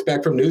come to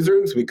expect from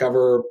newsrooms. We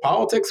cover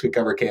politics, we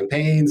cover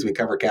campaigns, we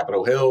cover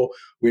Capitol Hill,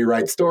 we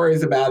write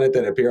stories about it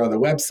that appear on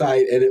the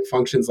website, and it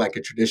functions like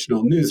a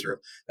traditional newsroom.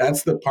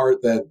 That's the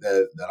part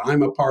that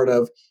I'm a part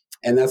of.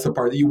 And that's the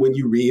part that when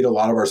you read a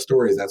lot of our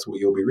stories, that's what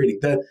you'll be reading.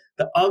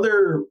 The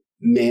other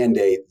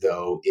mandate,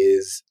 though,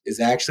 is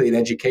actually an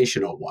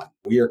educational one.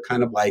 We are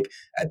kind of like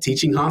a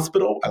teaching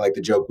hospital. I like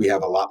to joke we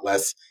have a lot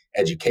less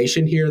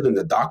education here than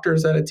the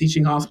doctors at a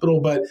teaching hospital,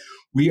 but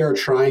we are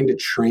trying to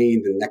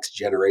train the next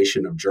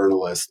generation of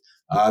journalists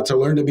to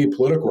learn to be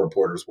political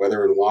reporters,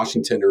 whether in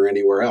Washington or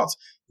anywhere else.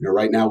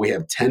 Right now we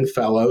have 10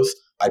 fellows.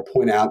 I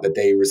point out that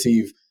they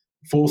receive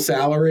full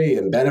salary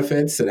and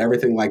benefits and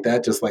everything like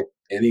that, just like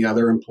any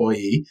other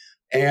employee.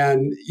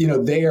 And,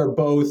 they are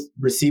both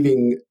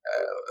receiving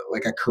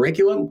like a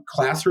curriculum,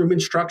 classroom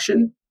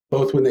instruction,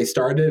 both when they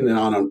started and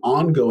on an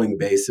ongoing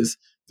basis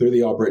through the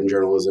Albertan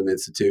Journalism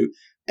Institute.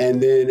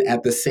 And then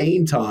at the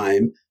same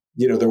time,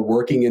 they're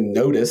working in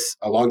NOTUS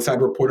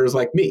alongside reporters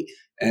like me.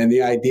 And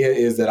the idea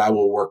is that I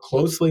will work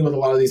closely with a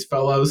lot of these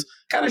fellows,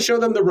 kind of show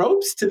them the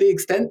ropes to the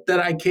extent that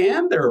I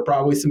can. There are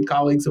probably some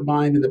colleagues of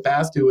mine in the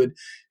past who would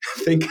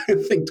think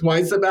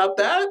twice about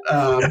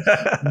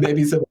that.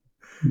 Maybe some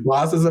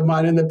bosses of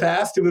mine in the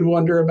past who would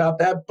wonder about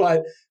that.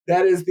 But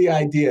that is the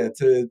idea,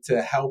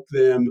 to help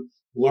them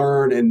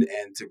learn and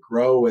to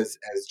grow as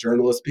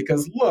journalists.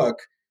 Because look,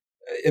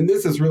 and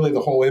this is really the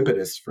whole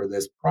impetus for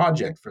this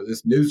project, for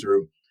this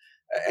newsroom.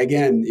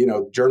 Again,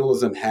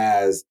 journalism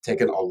has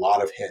taken a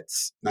lot of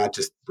hits, not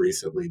just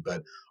recently,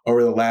 but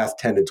over the last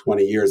 10 to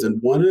 20 years. And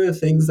one of the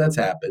things that's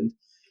happened,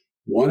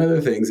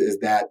 is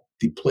that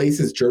the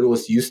places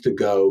journalists used to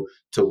go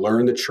to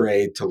learn the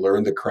trade, to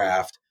learn the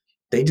craft,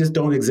 they just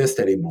don't exist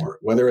anymore.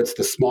 Whether it's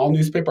the small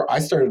newspaper, I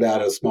started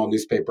out at a small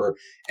newspaper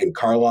in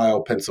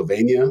Carlisle,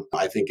 Pennsylvania.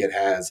 I think it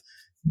has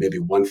maybe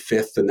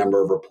 1/5 the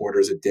number of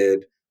reporters it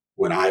did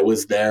when I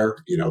was there,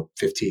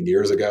 15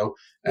 years ago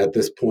at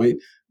this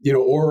point,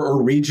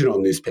 or regional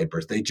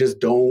newspapers. They just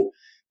don't,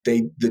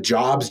 the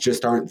jobs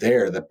just aren't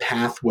there. The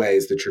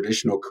pathways, the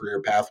traditional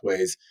career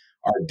pathways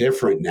are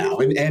different now.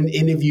 And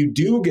if you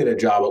do get a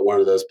job at one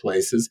of those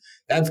places,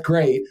 that's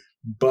great,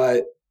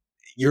 but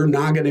you're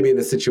not going to be in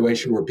a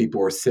situation where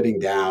people are sitting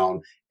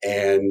down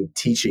and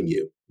teaching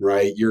you,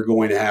 right? You're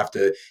going to have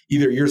to,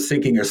 either you're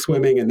sinking or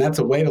swimming, and that's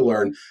a way to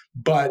learn.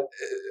 But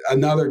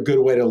another good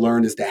way to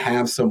learn is to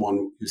have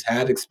someone who's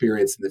had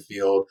experience in the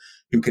field,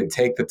 who can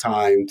take the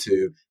time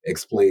to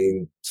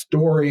explain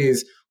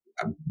stories,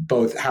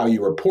 both how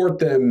you report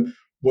them,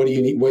 what do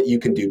you need, what you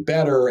can do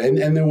better, and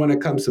then when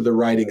it comes to the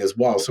writing as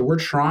well. So we're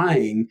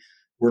trying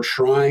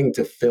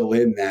to fill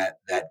in that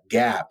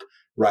gap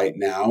right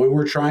now, and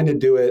we're trying to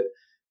do it,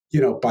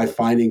 by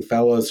finding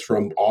fellows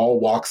from all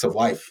walks of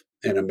life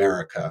in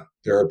America.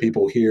 There are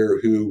people here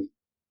who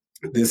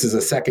this is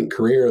a second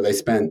career. They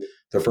spent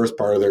the first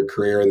part of their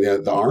career in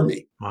the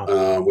Army.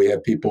 Wow. We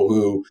have people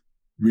who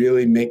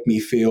really make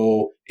me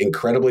feel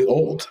incredibly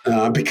old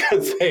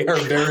because they are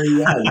very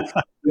young,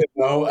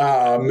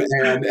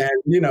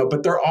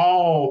 but they're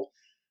all,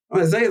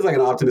 I say it's like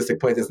an optimistic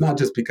place. It's not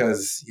just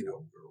because,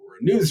 we're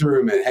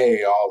newsroom, and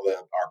hey,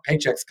 our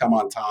paychecks come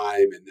on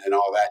time and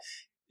all that,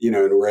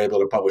 and we're able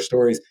to publish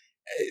stories.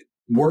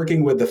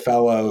 Working with the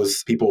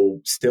fellows, people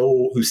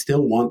who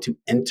still want to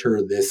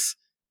enter this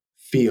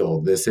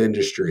field, this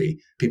industry,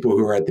 people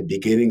who are at the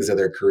beginnings of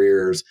their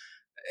careers,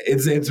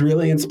 it's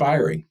really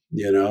inspiring.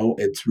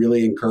 It's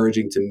really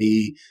encouraging to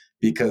me,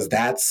 because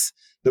that's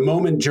the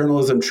moment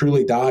journalism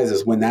truly dies,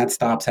 is when that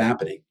stops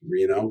happening.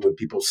 When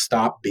people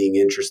stop being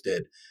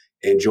interested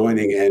in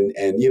joining, and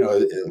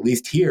at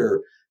least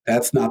here,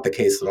 that's not the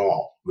case at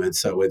all. And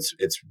so it's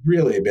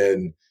really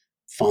been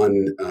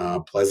fun,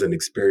 pleasant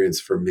experience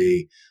for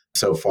me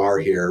so far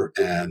here.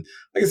 And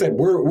like I said,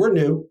 we're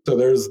new, so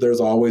there's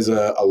always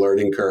a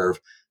learning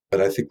curve.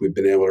 But I think we've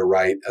been able to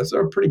write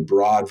a pretty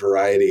broad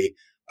variety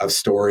of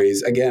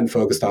stories, again,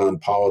 focused on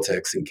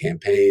politics and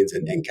campaigns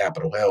and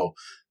Capitol Hill.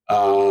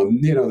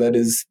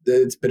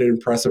 It's been an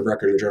impressive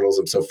record in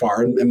journalism so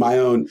far, in my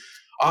own,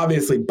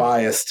 obviously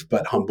biased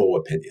but humble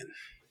opinion.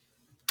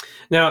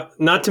 Now,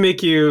 not to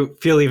make you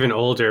feel even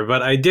older,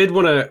 but I did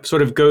want to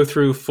sort of go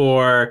through,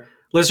 for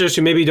listeners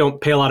who maybe don't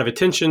pay a lot of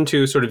attention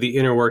to sort of the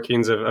inner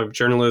workings of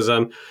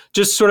journalism,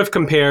 just sort of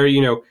compare,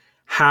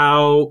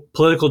 how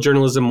political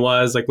journalism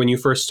was like when you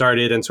first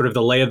started, and sort of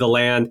the lay of the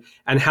land,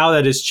 and how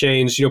that has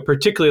changed,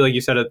 particularly like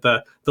you said at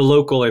the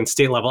local and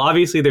state level.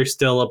 Obviously, there's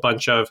still a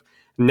bunch of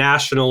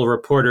national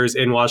reporters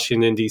in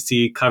Washington,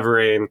 D.C.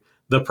 covering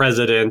the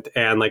president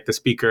and like the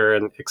speaker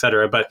and et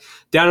cetera. But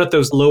down at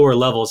those lower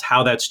levels,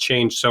 how that's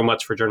changed so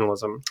much for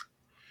journalism.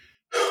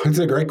 It's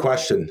a great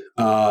question.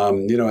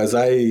 As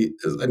I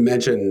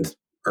mentioned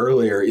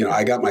earlier,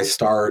 I got my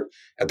start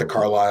at the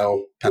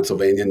Carlisle,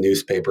 Pennsylvania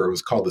newspaper. It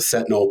was called the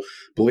Sentinel.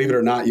 Believe it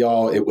or not,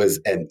 y'all, it was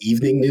an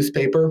evening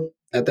newspaper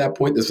at that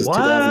point. This was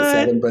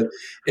 2007, but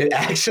it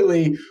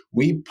actually,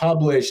 we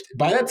published,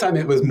 by that time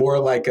it was more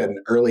like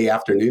an early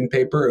afternoon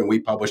paper, and we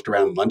published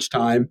around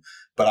lunchtime.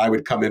 But I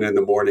would come in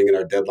the morning, and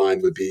our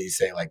deadline would be,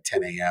 say, like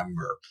 10 a.m.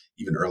 or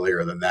even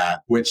earlier than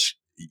that, which,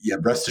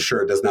 rest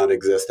assured, does not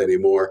exist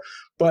anymore.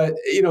 But,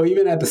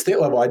 even at the state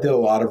level, I did a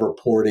lot of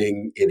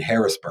reporting in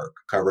Harrisburg,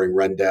 covering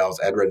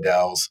Ed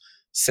Rendell's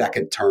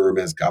second term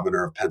as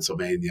governor of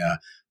Pennsylvania.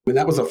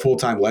 That was a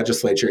full-time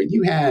legislature.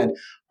 You had,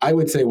 I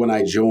would say, when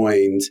I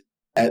joined,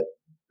 at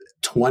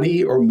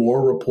 20 or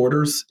more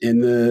reporters in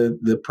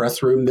the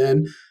press room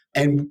then.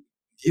 And,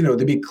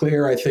 to be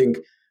clear, I think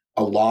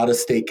a lot of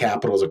state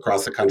capitals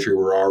across the country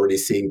were already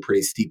seeing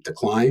pretty steep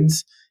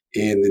declines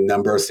in the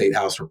number of state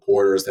house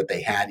reporters that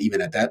they had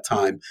even at that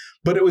time.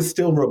 But it was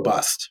still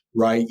robust,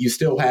 right? You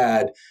still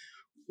had,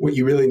 what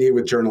you really need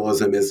with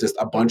journalism is just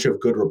a bunch of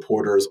good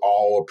reporters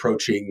all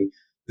approaching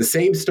the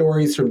same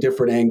stories from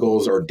different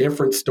angles, or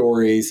different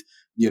stories,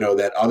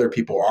 that other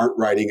people aren't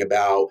writing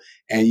about.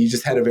 And you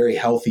just had a very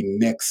healthy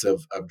mix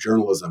of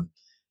journalism.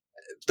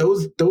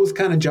 Those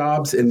kind of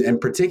jobs, and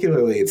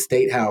particularly in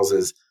state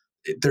houses,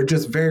 they're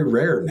just very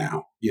rare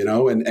now,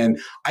 and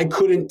I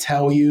couldn't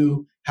tell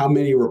you how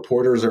many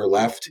reporters are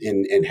left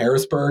in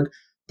Harrisburg,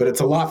 but it's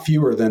a lot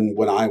fewer than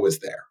when I was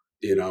there.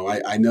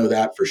 I know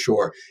that for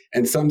sure.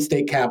 And some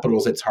state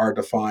capitals, it's hard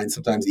to find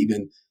sometimes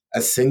even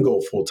a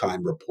single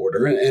full-time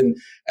reporter. And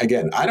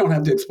again, I don't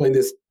have to explain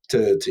this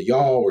to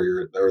y'all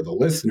or the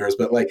listeners,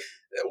 but like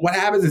what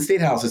happens in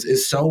state houses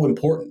is so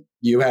important.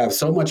 You have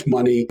so much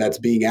money that's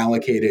being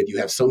allocated. You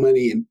have so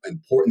many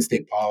important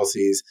state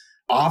policies,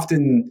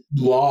 often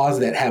laws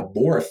that have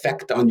more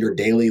effect on your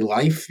daily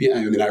life.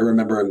 I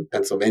remember in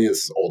Pennsylvania,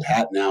 this is old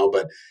hat now,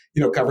 but,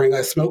 covering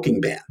a smoking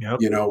ban,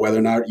 whether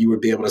or not you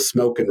would be able to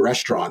smoke in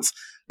restaurants.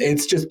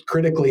 It's just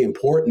critically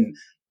important.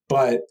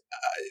 But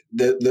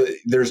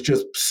there's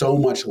just so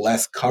much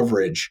less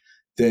coverage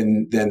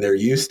than there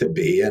used to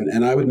be.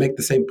 And I would make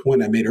the same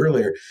point I made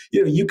earlier.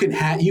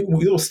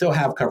 You'll still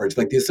have coverage.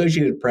 Like the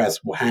Associated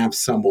Press will have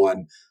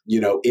someone,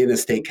 in a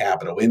state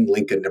capital, in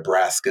Lincoln,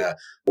 Nebraska,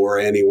 or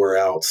anywhere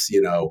else,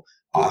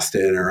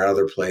 Austin or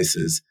other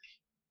places.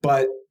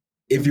 But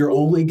if you're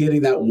only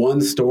getting that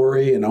one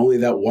story and only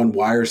that one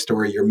wire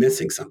story, you're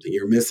missing something.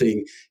 You're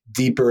missing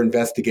deeper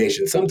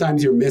investigation.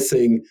 Sometimes you're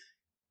missing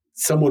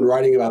someone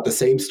writing about the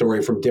same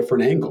story from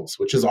different angles,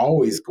 which is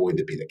always going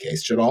to be the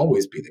case, should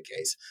always be the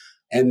case.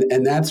 And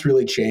that's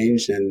really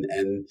changed.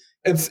 And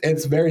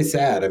it's very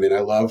sad. I mean, I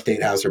love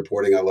State House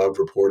reporting. I love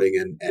reporting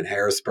in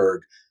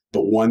Harrisburg.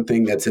 But one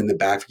thing that's in the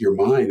back of your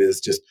mind is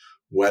just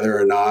whether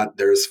or not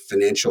there's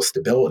financial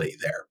stability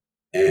there.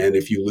 And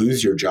if you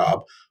lose your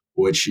job,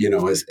 which,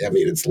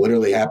 it's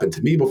literally happened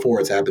to me before.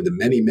 It's happened to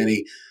many, many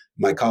of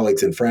my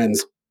colleagues and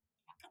friends.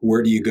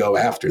 Where do you go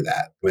after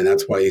that? I mean,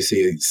 that's why you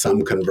see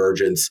some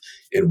convergence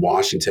in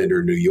Washington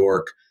or New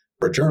York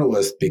for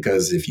journalists,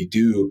 because if you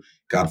do,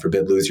 God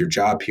forbid, lose your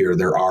job here,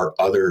 there are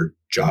other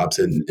jobs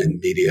in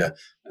media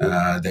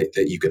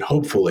that you can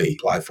hopefully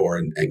apply for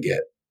and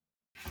get.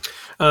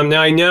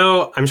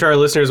 Now, I'm sure our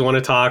listeners want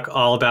to talk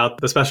all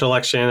about the special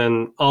election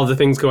and all the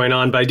things going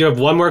on, but I do have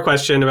one more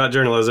question about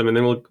journalism, and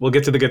then we'll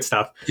get to the good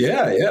stuff.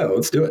 Yeah,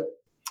 let's do it.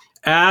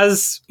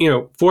 As,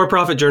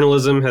 for-profit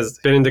journalism has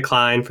been in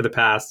decline for the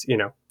past,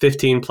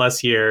 15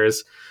 plus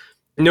years,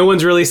 No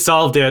one's really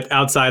solved it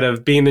outside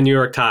of being the New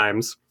York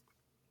Times.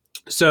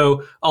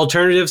 So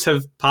alternatives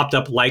have popped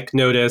up like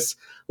NOTUS,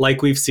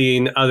 like we've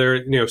seen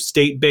other,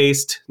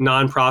 state-based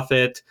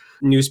nonprofit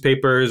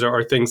newspapers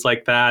or things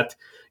like that.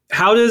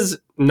 How does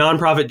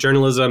nonprofit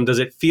journalism, does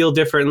it feel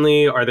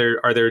differently? Are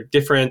there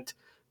different,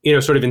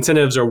 sort of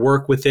incentives or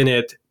work within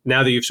it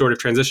now that you've sort of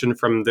transitioned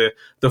from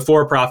the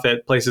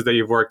for-profit places that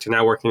you've worked to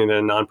now working in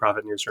a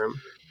nonprofit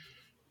newsroom?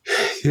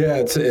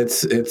 Yeah,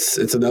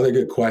 it's another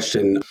good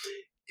question.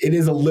 It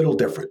is a little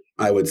different,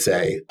 I would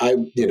say. I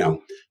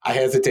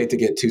hesitate to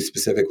get too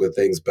specific with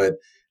things, but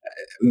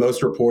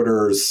most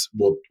reporters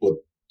will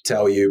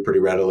tell you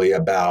pretty readily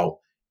about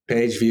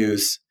page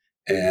views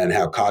and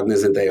how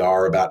cognizant they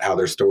are about how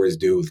their stories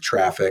do with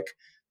traffic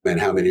and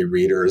how many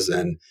readers.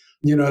 And,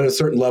 at a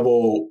certain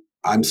level,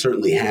 I'm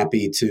certainly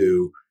happy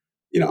to,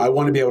 I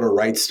want to be able to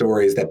write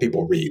stories that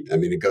people read. I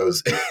mean, it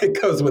goes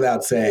it goes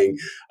without saying,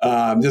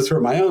 just for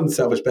my own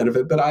selfish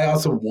benefit. But I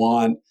also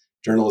want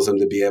journalism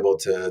to be able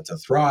to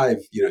thrive.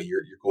 You're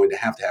going to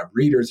have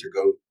readers. You're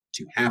going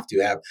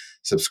to have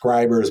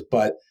subscribers.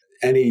 But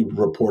any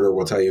reporter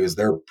will tell you, is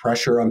there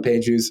pressure on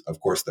page views? Of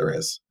course there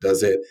is.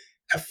 Does it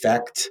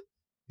affect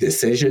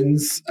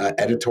decisions,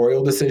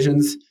 editorial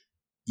decisions?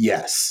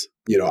 Yes.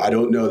 I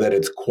don't know that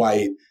it's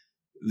quite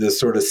the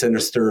sort of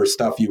sinister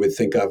stuff you would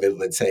think of in,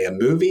 let's say, a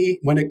movie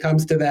when it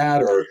comes to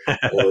that, or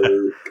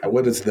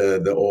what is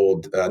the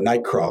old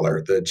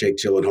Nightcrawler, the Jake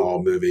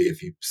Gyllenhaal movie,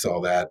 if you saw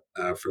that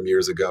from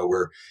years ago,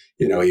 where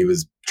he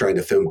was trying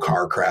to film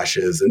car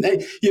crashes and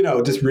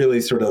just really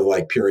sort of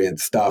like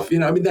purient stuff.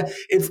 I mean,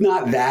 it's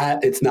not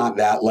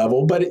that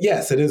level, but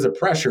yes, it is a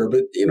pressure.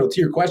 But to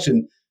your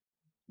question,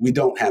 we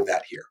don't have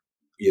that here.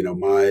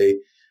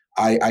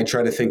 I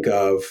try to think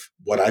of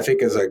what I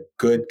think is a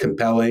good,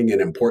 compelling,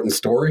 and important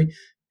story,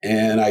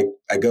 and I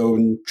go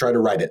and try to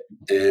write it,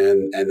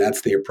 and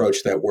that's the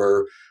approach that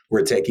we're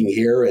taking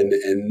here, and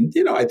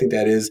I think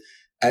that is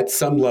at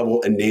some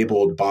level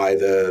enabled by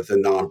the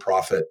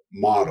nonprofit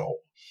model.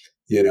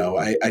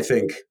 I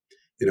think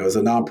as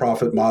a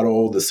nonprofit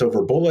model, the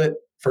silver bullet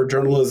for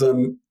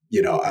journalism.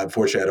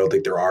 Unfortunately, I don't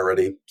think there are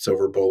any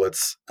silver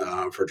bullets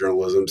for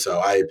journalism. So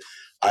I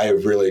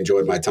have really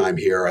enjoyed my time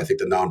here. I think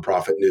the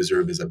nonprofit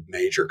newsroom is a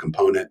major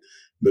component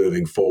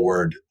moving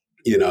forward.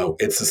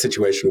 It's a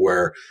situation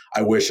where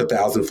I wish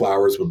 1,000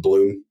 flowers would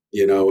bloom,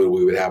 and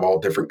we would have all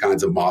different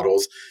kinds of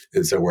models.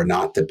 And so we're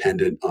not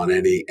dependent on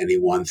any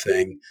one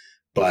thing.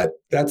 But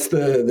that's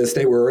the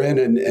state we're in.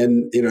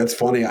 And it's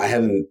funny.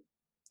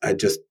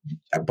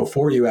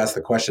 Before you asked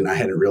the question, I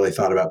hadn't really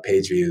thought about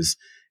page views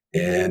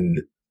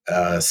in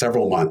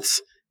several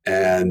months.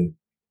 And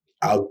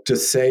I'll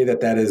just say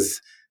that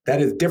is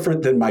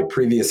different than my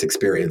previous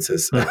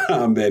experiences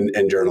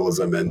in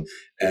journalism,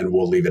 and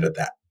we'll leave it at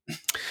that.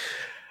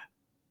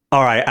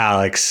 All right,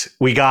 Alex,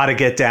 we got to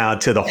get down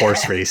to the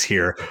horse race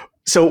here.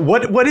 So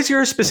what is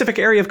your specific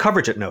area of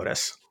coverage at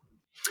NOTUS?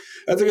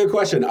 That's a good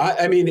question.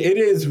 I mean, it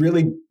is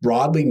really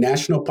broadly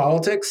national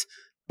politics,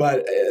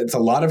 but it's a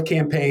lot of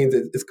campaigns.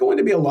 It's going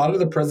to be a lot of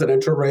the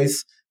presidential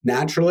race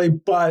naturally,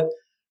 but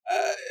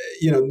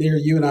Nir,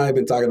 you and I have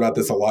been talking about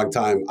this a long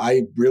time.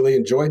 I really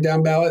enjoy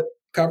Downballot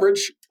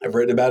coverage. I've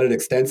written about it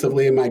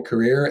extensively in my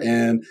career,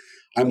 and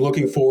I'm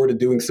looking forward to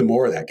doing some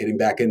more of that, getting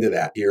back into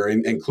that here,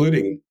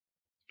 including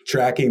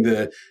tracking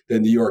the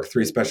New York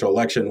 3 special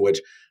election,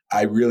 which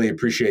I really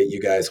appreciate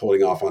you guys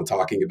holding off on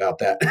talking about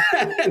that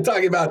and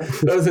talking about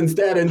those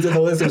instead, and to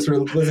the listeners for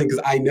listening,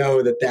 because I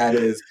know that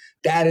is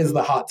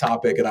the hot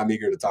topic, and I'm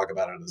eager to talk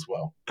about it as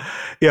well.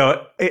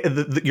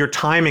 Your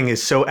timing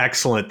is so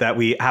excellent that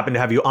we happen to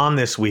have you on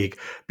this week,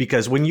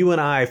 because when you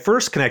and I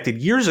first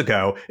connected years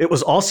ago, it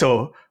was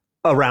also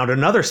around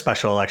another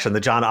special election, the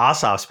John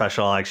Ossoff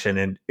special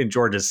election in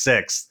Georgia's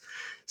 6th.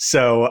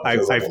 So I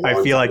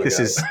feel like this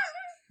is...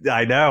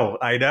 I know.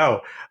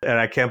 And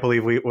I can't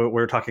believe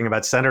we're talking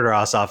about Senator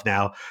Ossoff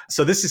now.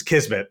 So this is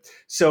kismet.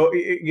 So,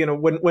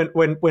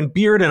 when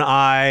Beard and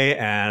I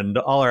and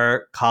all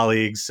our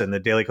colleagues and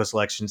the Daily Kos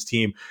Elections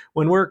team,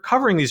 when we're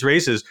covering these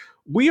races,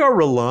 we are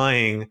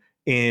relying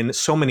in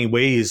so many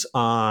ways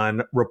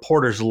on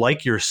reporters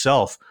like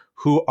yourself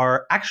who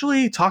are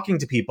actually talking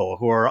to people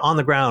who are on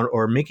the ground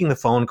or making the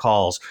phone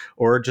calls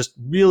or just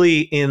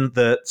really in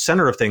the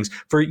center of things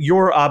for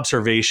your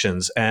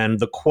observations and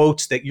the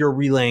quotes that you're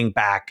relaying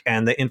back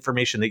and the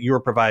information that you're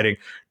providing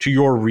to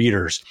your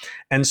readers.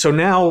 And so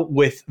now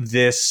with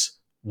this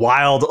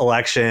wild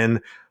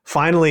election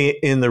finally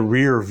in the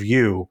rear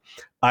view,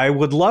 I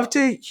would love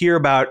to hear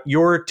about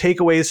your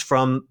takeaways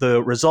from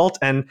the result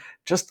and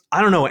just,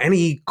 I don't know,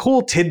 any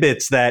cool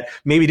tidbits that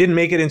maybe didn't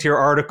make it into your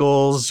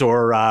articles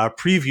or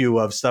preview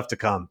of stuff to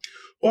come.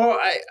 Well,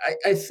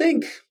 I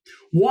think,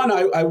 one,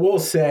 I will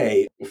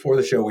say, before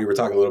the show, we were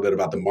talking a little bit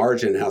about the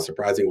margin, how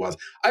surprising it was.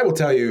 I will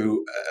tell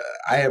you,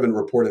 I haven't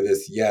reported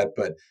this yet,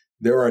 but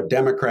there are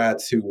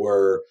Democrats who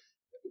were,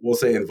 we'll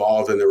say,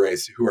 involved in the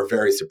race who are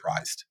very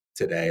surprised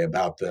today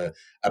about the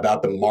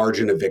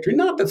margin of victory.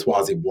 Not that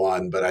Suozzi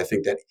won, but I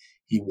think that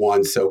he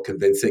won so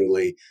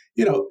convincingly.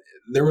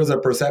 There was a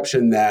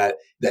perception that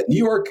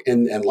New York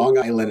and Long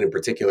Island in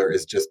particular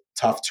is just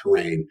tough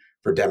terrain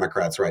for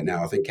Democrats right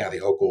now. I think Kathy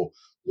Hochul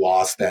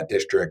lost that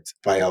district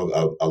by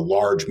a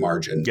large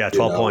margin. Yeah,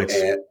 12 points.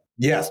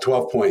 Yes,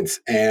 12 points.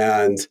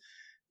 And,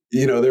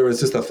 there was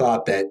just a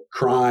thought that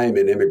crime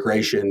and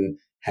immigration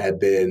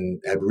had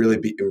really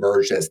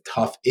emerged as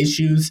tough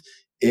issues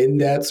in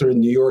that sort of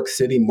New York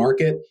City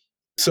market.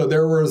 So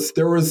there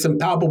was some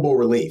palpable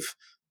relief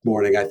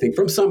morning, I think,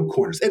 from some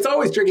corners. It's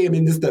always tricky. I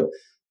mean, just to,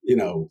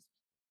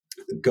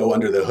 go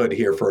under the hood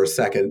here for a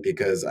second,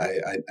 because I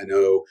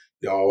know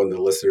y'all and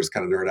the listeners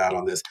kind of nerd out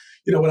on this.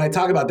 When I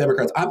talk about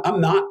Democrats,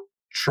 I'm not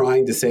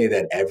trying to say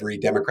that every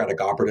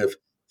Democratic operative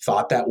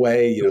thought that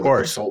way. The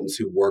consultants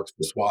who worked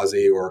for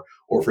Suozzi or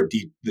for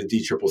the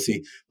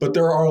DCCC. But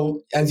there are,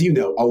 as you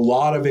know, a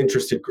lot of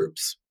interested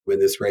groups in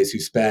this race who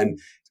spend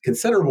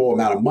considerable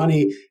amount of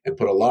money and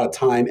put a lot of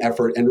time,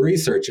 effort, and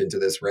research into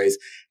this race.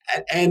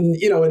 And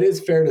it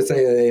is fair to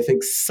say that I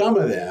think some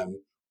of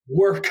them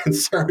were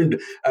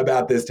concerned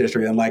about this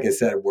district. And like I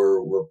said,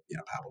 we're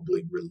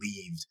probably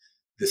relieved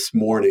this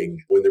morning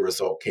when the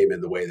result came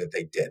in the way that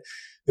they did.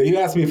 Now, you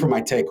asked me for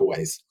my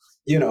takeaways.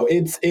 We'll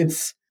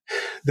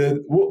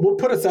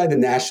put aside the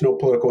national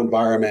political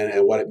environment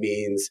and what it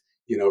means,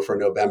 for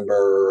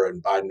November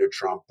and Biden or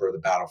Trump or the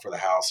battle for the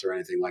House or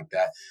anything like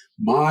that.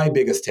 My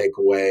biggest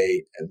takeaway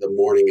the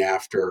morning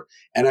after,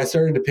 and I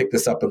started to pick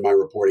this up in my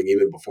reporting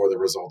even before the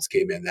results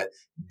came in, that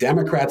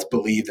Democrats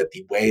believe that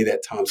the way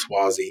that Tom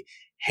Suozzi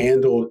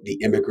handled the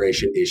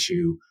immigration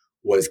issue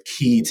was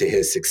key to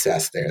his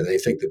success there. They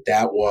think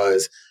that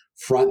was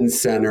front and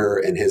center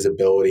in his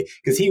ability,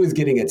 because he was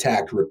getting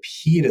attacked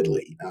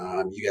repeatedly.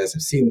 You guys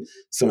have seen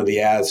some of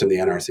the ads from the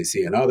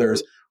NRCC and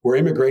others where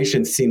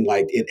immigration seemed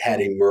like it had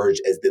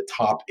emerged as the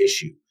top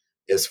issue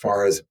as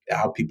far as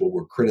how people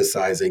were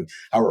criticizing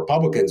how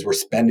Republicans were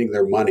spending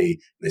their money.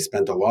 They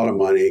spent a lot of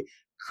money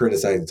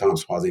criticizing Tom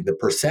Suozzi. The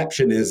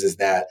perception is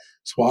that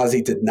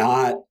Suozzi did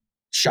not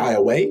shy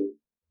away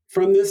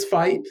from this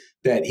fight,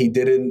 that he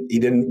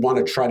didn't want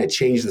to try to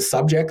change the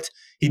subject.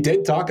 He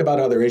did talk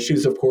about other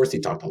issues, of course. He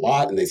talked a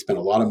lot, and they spent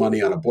a lot of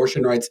money on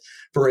abortion rights,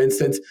 for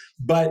instance,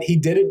 but he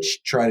didn't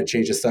try to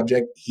change the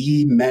subject.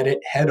 He met it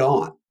head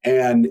on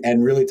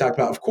and really talked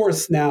about, of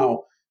course,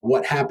 now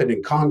what happened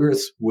in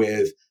Congress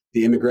with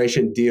the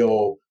immigration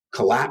deal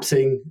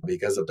collapsing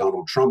because of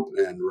Donald Trump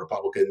and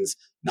Republicans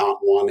not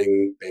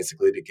wanting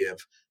basically to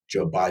give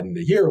Joe Biden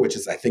a year, which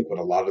is, I think, what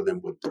a lot of them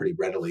would pretty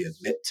readily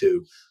admit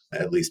to,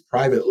 at least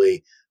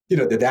privately.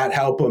 Did that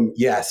help him?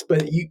 Yes.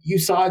 But you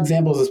saw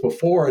examples of this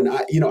before. And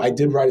I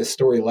did write a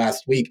story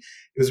last week.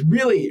 It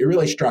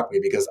really struck me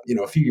because,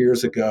 a few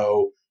years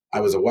ago, I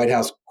was a White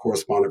House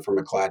correspondent for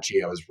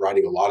McClatchy. I was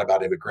writing a lot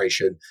about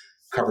immigration,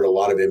 covered a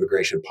lot of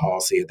immigration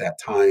policy at that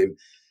time.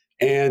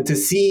 And to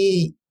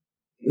see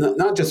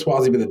not just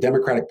Suozzi, but the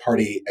Democratic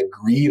Party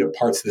agree to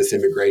parts of this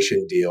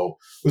immigration deal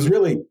was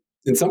really,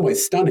 in some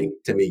ways, stunning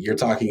to me. You're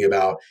talking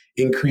about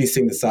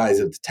increasing the size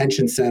of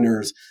detention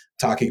centers,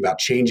 talking about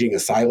changing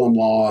asylum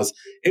laws.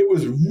 It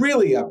was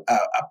really a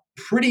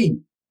pretty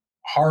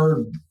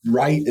hard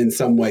right, in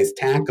some ways,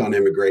 tack on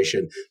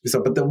immigration.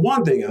 So, but the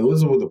one thing, and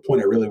this was the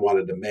point I really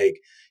wanted to make,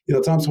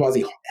 Tom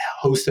Suozzi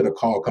hosted a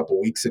call a couple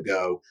of weeks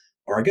ago,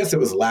 or I guess it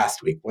was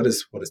last week. What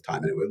is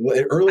time?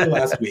 Anyway, early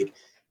last week,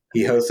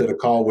 he hosted a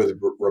call with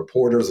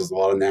reporters, there's a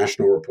lot of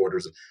national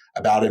reporters,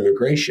 about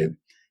immigration.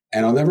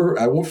 And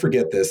I won't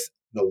forget this.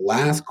 The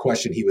last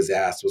question he was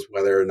asked was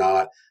whether or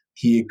not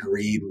he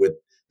agreed with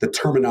the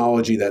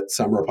terminology that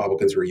some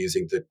Republicans were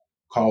using to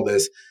call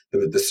this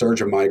the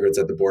surge of migrants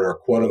at the border,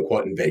 quote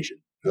unquote, invasion.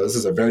 Now, this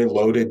is a very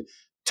loaded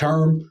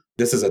term.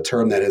 This is a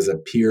term that has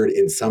appeared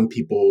in some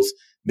people's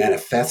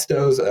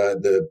manifestos.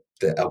 The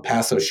El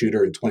Paso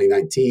shooter in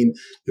 2019,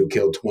 who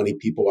killed 20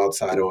 people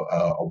outside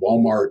a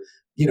Walmart,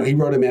 he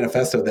wrote a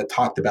manifesto that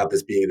talked about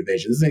this being an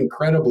invasion. This is an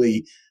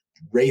incredibly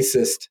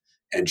racist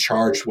and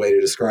charged way to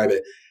describe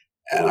it.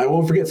 And I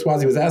won't forget,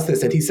 Suozzi was asked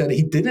this, and he said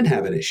he didn't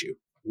have an issue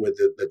with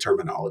the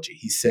terminology.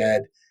 He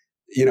said,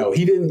 he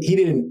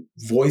didn't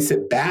voice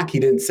it back. He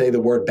didn't say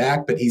the word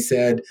back, but he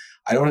said,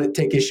 I don't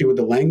take issue with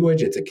the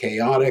language. It's a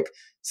chaotic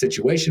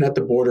situation at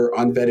the border.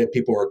 Unvetted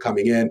people are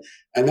coming in.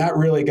 And that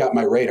really got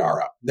my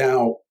radar up.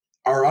 Now,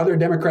 are other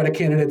Democratic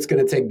candidates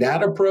going to take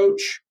that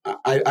approach?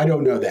 I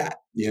don't know that.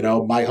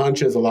 My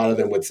hunch is a lot of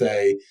them would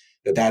say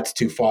that that's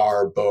too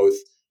far, both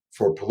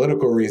for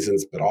political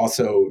reasons, but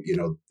also,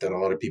 that a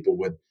lot of people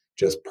would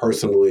just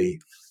personally,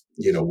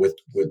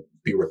 would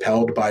be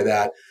repelled by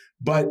that.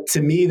 But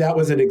to me, that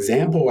was an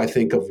example, I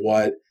think, of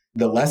what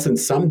the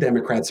lessons some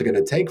Democrats are going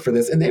to take for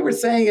this. And they were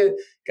saying it,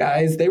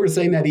 guys, they were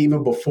saying that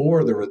even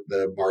before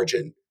the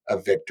margin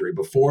of victory,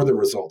 before the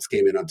results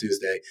came in on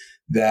Tuesday,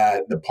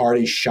 that the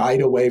party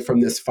shied away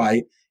from this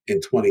fight in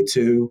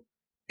 22.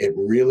 It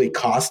really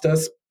cost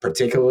us,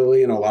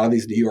 particularly in a lot of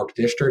these New York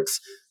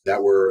districts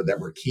that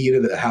were key to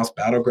the House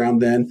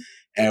battleground then.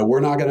 And we're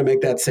not going to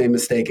make that same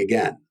mistake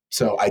again.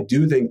 So I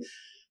do think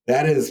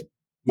that is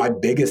my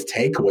biggest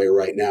takeaway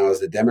right now, is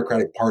the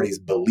Democratic Party's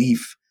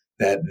belief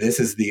that this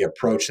is the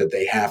approach that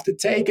they have to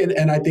take.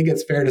 And I think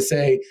it's fair to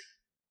say,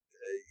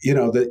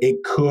 that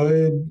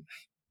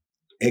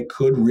it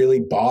could really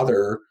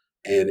bother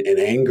and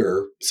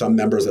anger some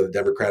members of the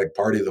Democratic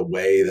Party, the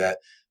way that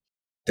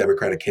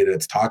Democratic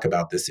candidates talk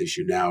about this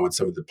issue now and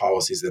some of the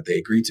policies that they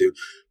agree to.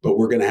 But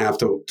we're going to have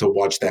to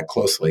watch that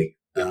closely,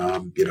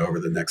 over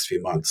the next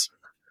few months.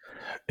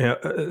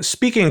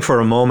 Speaking for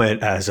a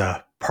moment as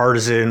a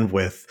partisan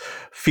with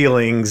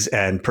feelings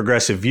and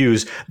progressive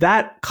views,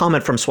 that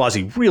comment from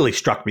Suozzi really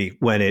struck me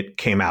when it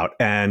came out,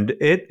 and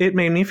it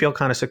made me feel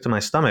kind of sick to my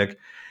stomach.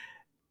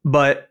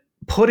 But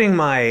putting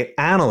my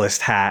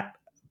analyst hat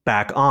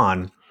back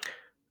on,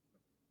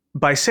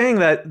 by saying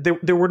that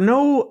there were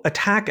no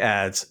attack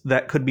ads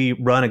that could be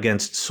run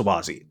against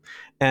Suozzi.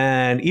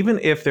 And even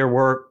if there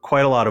were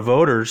quite a lot of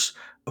voters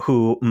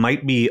who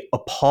might be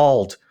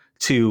appalled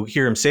to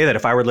hear him say that,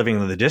 if I were living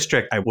in the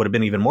district, I would have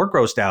been even more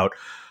grossed out.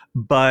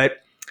 But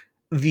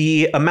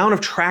the amount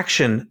of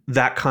traction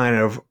that kind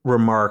of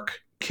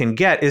remark can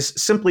get is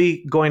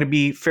simply going to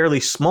be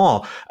fairly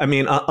small. I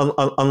mean,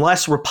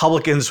 unless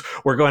Republicans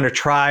were going to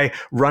try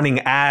running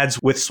ads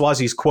with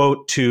Suozzi's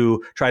quote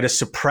to try to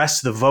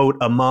suppress the vote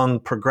among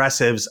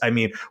progressives, I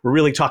mean, we're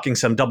really talking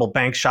some double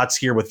bank shots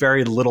here with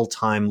very little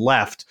time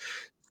left.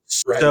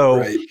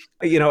 Right.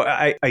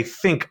 I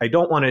think, I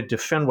don't want to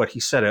defend what he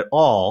said at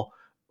all,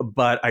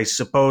 but I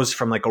suppose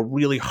from like a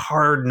really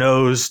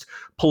hard-nosed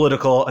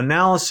political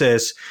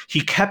analysis,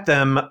 he kept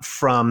them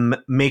from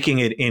making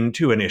it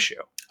into an issue.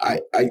 I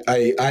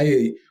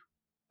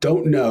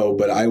don't know,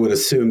 but I would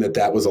assume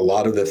that was a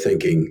lot of the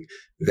thinking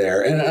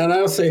there. And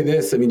I'll say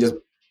this, I mean, just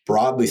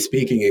broadly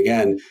speaking,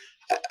 again,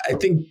 I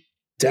think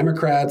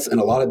Democrats and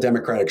a lot of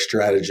Democratic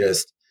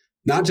strategists,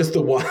 not just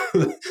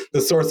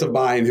the source of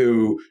mine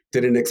who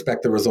didn't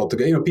expect the result to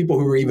go, people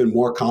who were even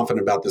more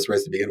confident about this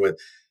race to begin with,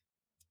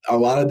 a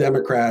lot of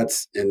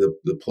Democrats in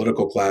the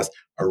political class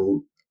are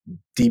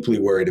deeply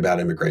worried about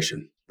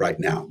immigration right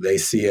now. They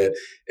see it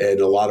in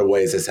a lot of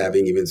ways as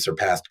having even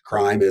surpassed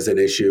crime as an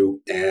issue.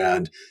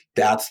 And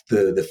that's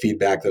the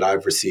feedback that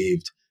I've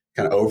received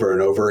kind of over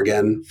and over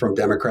again from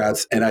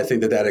Democrats. And I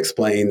think that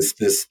explains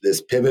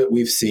this pivot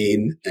we've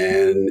seen,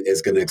 and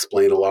is going to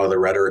explain a lot of the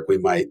rhetoric we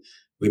might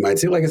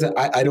see. Like I said,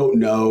 I don't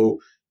know,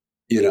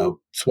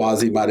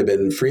 Suozzi might have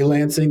been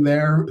freelancing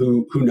there.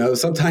 Who knows?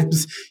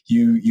 Sometimes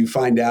you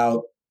find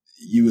out,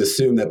 you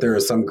assume that there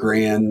is some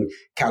grand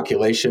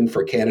calculation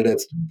for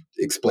candidates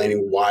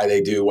explaining why they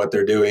do what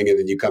they're doing, and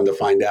then you come to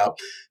find out,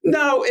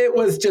 no, it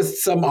was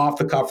just some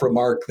off-the-cuff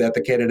remark that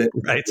the candidate,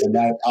 right, and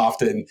that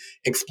often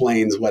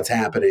explains what's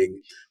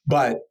happening.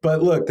 But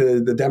look,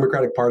 the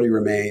Democratic Party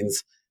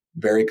remains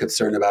very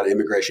concerned about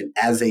immigration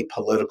as a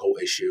political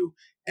issue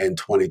in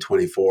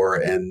 2024,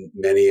 and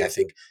many, I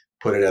think,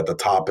 put it at the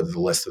top of the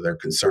list of their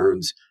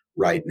concerns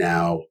right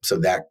now. So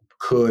that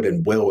could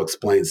and will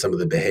explain some of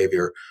the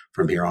behavior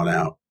from here on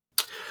out.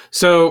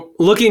 So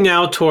looking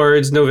now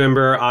towards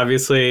November,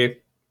 obviously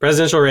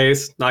presidential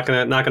race, not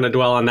gonna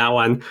dwell on that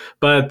one,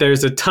 but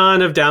there's a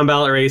ton of down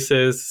ballot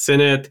races,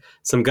 Senate,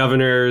 some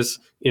governors,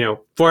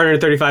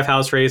 435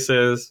 House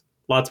races,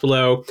 lots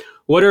below.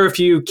 What are a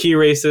few key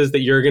races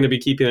that you're going to be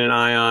keeping an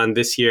eye on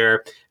this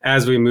year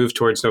as we move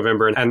towards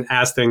November and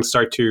as things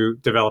start to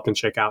develop and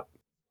shake out?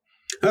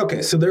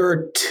 Okay, so there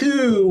are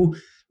two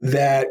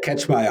that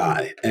catch my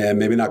eye, and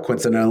maybe not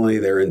coincidentally,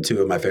 they're in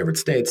two of my favorite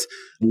states.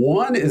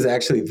 One is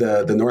actually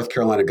the North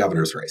Carolina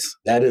governor's race.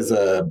 That is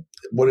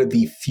one of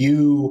the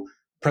few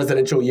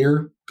presidential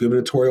year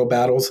gubernatorial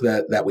battles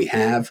that we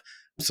have.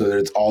 So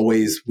there's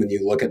always, when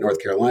you look at North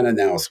Carolina,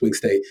 now a swing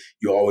state,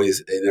 you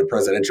always, in a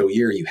presidential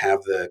year, you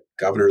have the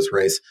governor's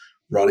race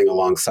running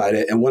alongside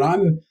it.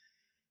 And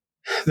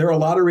there are a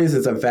lot of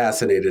reasons I'm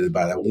fascinated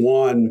by that.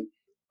 One,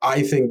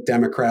 I think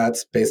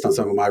Democrats, based on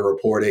some of my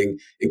reporting,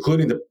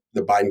 including the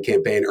Biden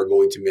campaign, are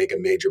going to make a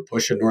major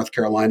push in North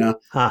Carolina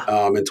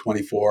in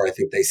 24. I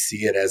think they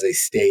see it as a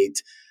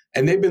state,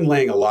 and they've been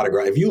laying a lot of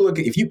ground.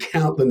 If you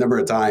count the number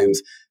of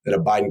times that a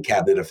Biden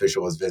cabinet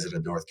official has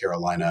visited North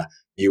Carolina,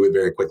 you would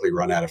very quickly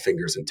run out of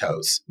fingers and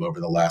toes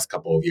over the last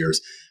couple of years.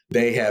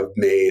 They have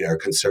made a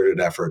concerted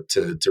effort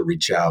to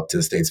reach out to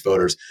the state's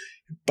voters.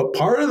 But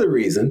part of the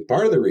reason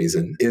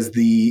is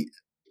the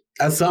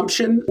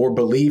assumption or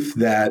belief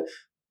that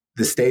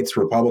the state's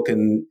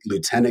Republican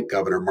Lieutenant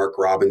Governor, Mark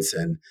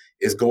Robinson,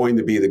 is going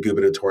to be the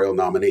gubernatorial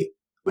nominee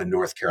in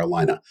North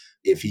Carolina.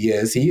 If he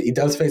is, he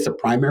does face a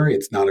primary.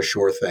 It's not a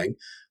sure thing.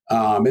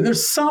 And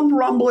there's some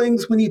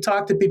rumblings when you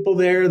talk to people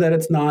there that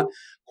it's not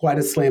quite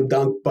a slam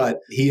dunk, but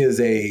he is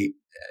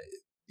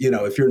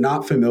if you're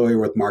not familiar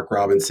with Mark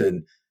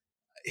Robinson,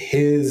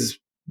 his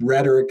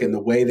rhetoric and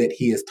the way that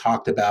he has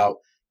talked about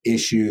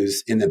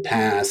issues in the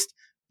past,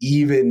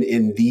 even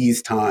in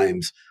these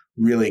times,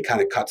 really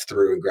kind of cuts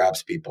through and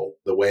grabs people.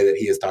 The way that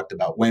he has talked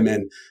about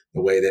women,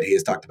 the way that he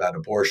has talked about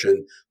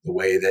abortion, the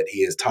way that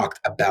he has talked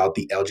about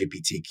the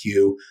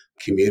LGBTQ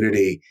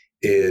community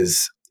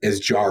is is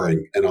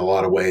jarring in a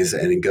lot of ways,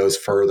 and it goes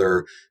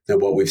further than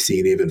what we've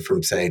seen even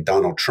from, say,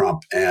 Donald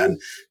Trump. And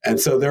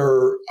so there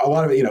are a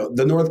lot of,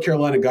 the North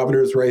Carolina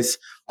governor's race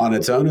on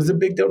its own is a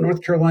big deal.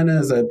 North Carolina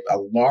is a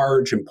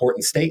large,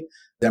 important state.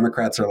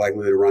 Democrats are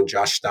likely to run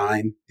Josh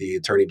Stein, the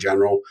attorney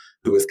general,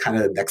 who is kind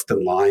of next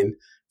in line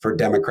for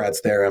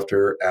Democrats there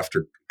after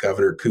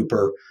Governor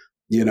Cooper,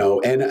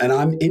 and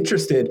I'm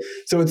interested.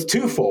 So it's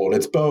twofold.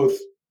 It's both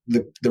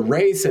the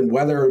race and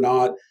whether or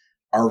not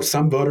are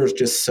some voters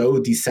just so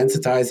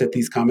desensitized at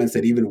these comments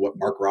that even what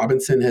Mark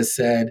Robinson has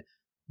said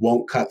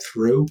won't cut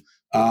through.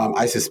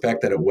 I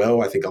suspect that it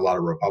will. I think a lot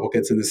of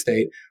Republicans in the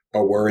state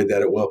are worried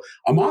that it will.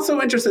 I'm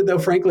also interested, though,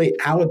 frankly,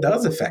 how it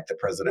does affect the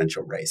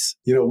presidential race.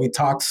 We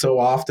talk so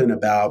often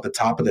about the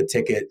top of the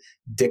ticket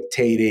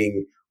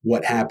dictating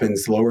what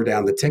happens lower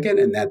down the ticket,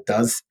 and that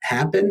does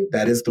happen.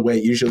 That is the way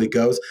it usually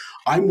goes.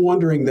 I'm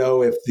wondering,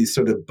 though, if the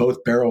sort of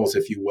both barrels,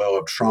 if you will,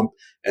 of Trump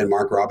and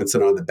Mark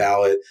Robinson on the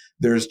ballot,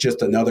 there's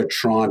just another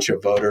tranche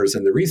of voters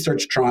in the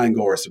Research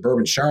Triangle or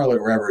suburban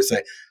Charlotte, wherever, who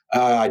say,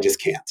 I just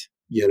can't,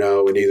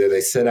 and either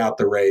they sit out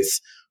the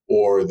race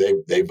or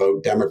they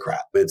vote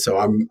Democrat. And so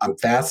I'm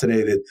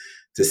fascinated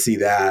to see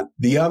that.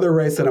 The other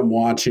race that I'm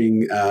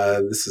watching,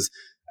 this is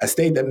a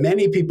state that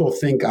many people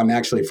think I'm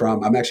actually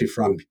from.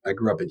 I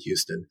grew up in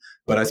Houston,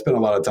 but I spent a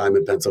lot of time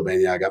in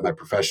Pennsylvania. I got my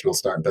professional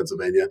start in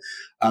Pennsylvania.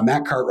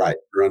 Matt Cartwright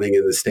running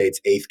in the state's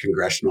 8th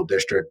congressional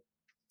district.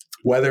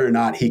 Whether or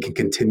not he can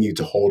continue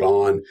to hold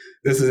on.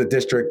 This is a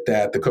district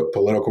that the Cook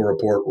Political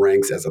Report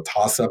ranks as a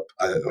toss-up,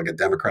 like a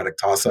Democratic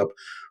toss-up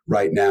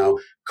right now.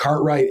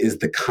 Cartwright is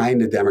the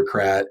kind of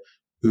Democrat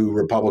who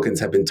Republicans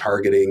have been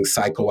targeting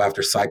cycle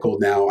after cycle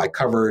now. I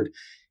covered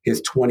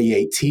his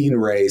 2018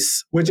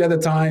 race, which at the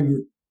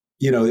time,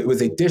 it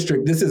was a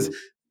district. This is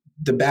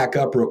to back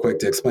up real quick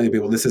to explain to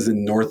people, this is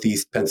in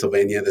Northeast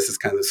Pennsylvania. This is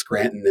kind of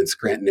the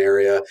Scranton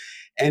area.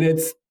 And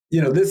it's,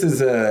 this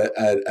is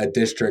a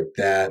district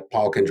that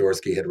Paul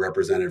Kondrasky had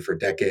represented for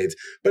decades,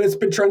 but it's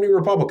been trending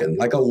Republican,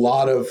 like a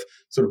lot of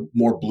sort of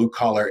more blue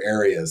collar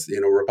areas.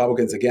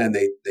 Republicans, again,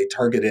 they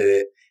targeted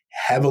it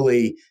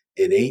heavily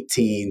in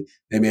 18.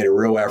 They made a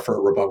real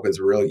effort.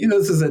 Republicans were really,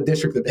 this is a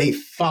district that they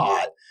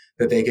thought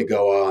that they could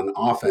go on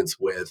offense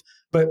with.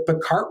 But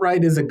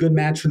Cartwright is a good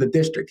match for the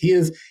district. He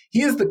is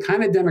the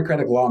kind of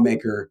Democratic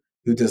lawmaker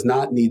who does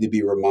not need to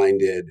be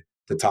reminded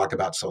to talk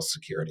about Social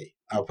Security.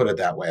 I'll put it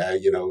that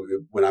way.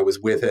 When I was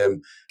with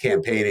him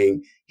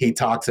campaigning, he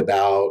talks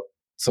about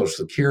Social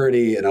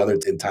Security and other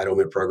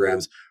entitlement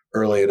programs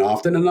early and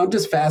often, and I'm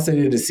just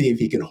fascinated to see if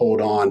he can hold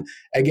on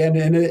again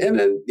in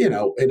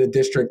a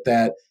district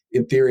that,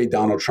 in theory,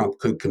 Donald Trump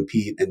could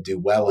compete and do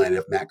well in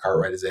if Matt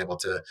Cartwright is able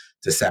to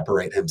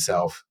separate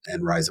himself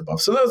and rise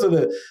above. So those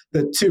are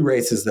the two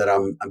races that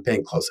I'm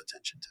paying close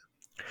attention to.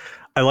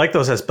 I like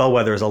those as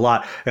bellwethers a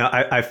lot.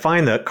 I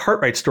find the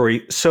Cartwright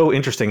story so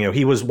interesting.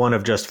 He was one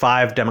of just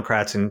 5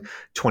 Democrats in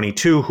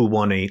 22 who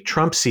won a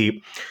Trump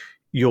seat.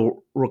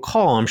 You'll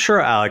recall, I'm sure,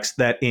 Alex,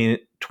 that in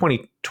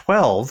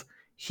 2012,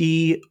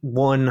 he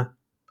won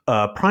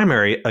a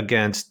primary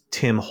against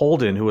Tim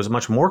Holden, who was a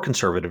much more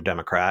conservative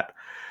Democrat,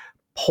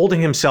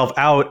 holding himself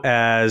out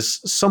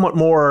as somewhat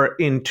more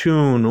in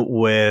tune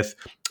with,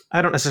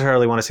 I don't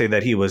necessarily want to say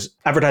that he was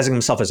advertising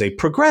himself as a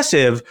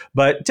progressive,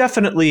 but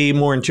definitely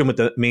more in tune with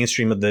the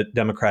mainstream of the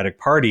Democratic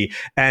Party.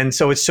 And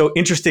so it's so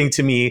interesting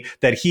to me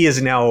that he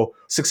is now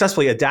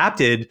successfully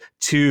adapted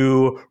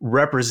to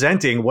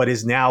representing what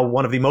is now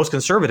one of the most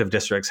conservative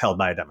districts held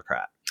by a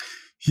Democrat.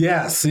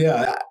 Yes.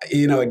 Yeah.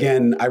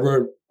 Again, I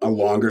wrote a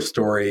longer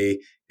story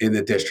in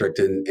the district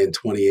in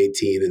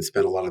 2018 and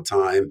spent a lot of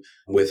time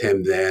with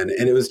him then.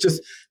 And it was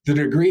just the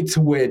degree to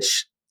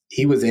which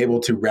he was able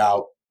to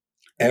route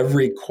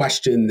every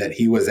question that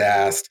he was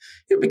asked,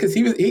 because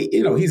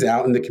he's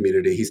out in the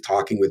community, he's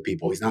talking with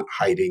people, he's not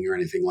hiding or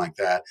anything like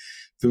that.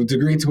 The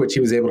degree to which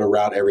he was able to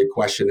route every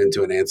question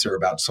into an answer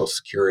about Social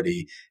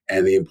Security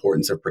and the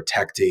importance of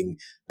protecting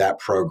that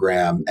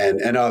program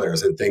and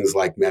others and things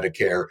like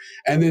Medicare,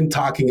 and then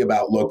talking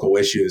about local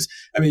issues.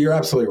 You're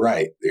absolutely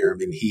right there.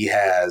 He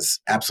has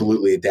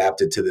absolutely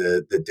adapted to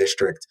the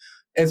district.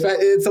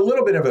 It's a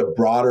little bit of a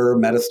broader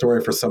meta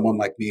story for someone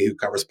like me who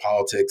covers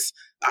politics.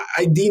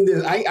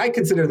 I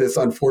consider this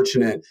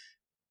unfortunate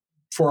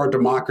for our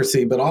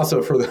democracy, but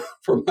also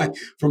for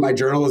my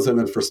journalism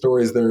and for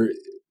stories.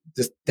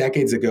 Just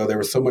decades ago, there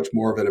was so much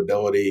more of an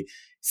ability,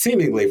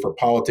 seemingly, for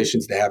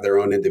politicians to have their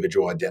own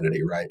individual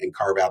identity, right, and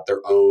carve out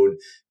their own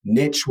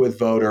niche with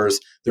voters,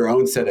 their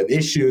own set of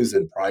issues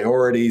and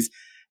priorities.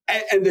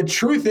 And the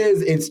truth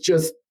is,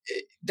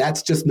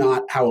 that's just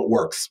not how it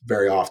works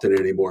very often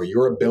anymore.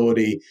 Your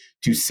ability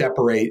to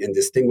separate and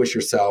distinguish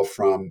yourself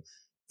from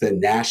the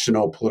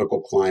national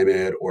political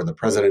climate or the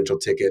presidential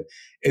ticket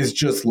is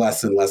just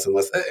less and less and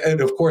less.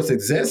 And of course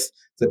exists.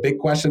 It's a big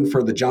question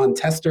for the John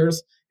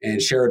Testers and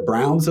Sherrod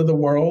Browns of the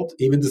world,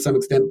 even to some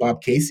extent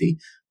Bob Casey,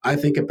 I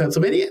think, in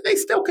Pennsylvania. They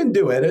still can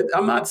do it.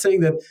 I'm not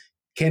saying that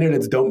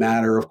candidates don't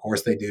matter. Of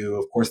course they do.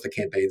 Of course the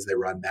campaigns they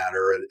run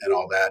matter and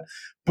all that.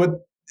 But,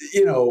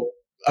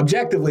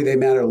 objectively, they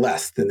matter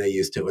less than they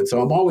used to. And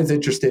so I'm always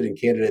interested in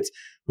candidates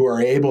who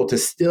are able to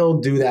still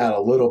do that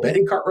a little bit.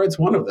 And Cartwright's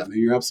one of them.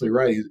 And you're absolutely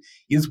right.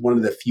 He's one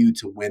of the few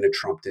to win a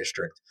Trump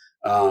district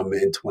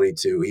in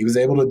 22. He was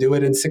able to do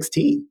it in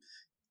 16.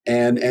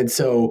 And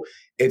so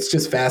it's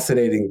just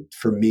fascinating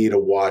for me to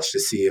watch to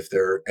see if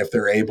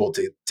they're able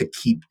to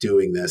keep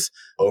doing this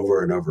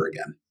over and over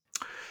again.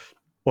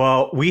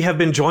 Well, we have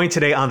been joined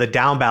today on the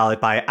Down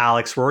Ballot by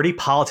Alex Roarty,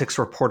 politics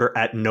reporter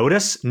at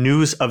NOTUS,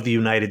 News of the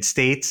United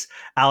States.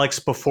 Alex,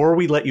 before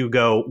we let you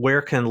go,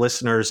 where can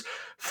listeners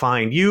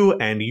find you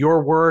and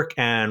your work,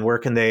 and where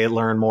can they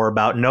learn more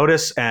about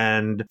NOTUS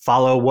and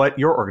follow what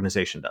your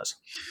organization does?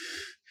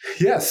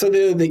 Yeah, so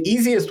the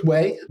easiest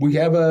way, we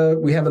have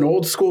an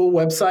old school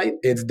website.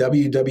 It's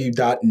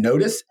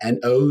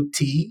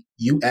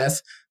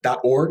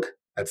www.notus.org.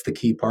 That's the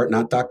key part,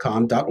 not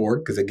 .com,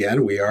 .org, because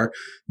again, we are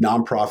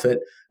nonprofit,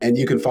 and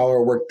you can follow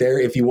our work there.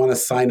 If you want to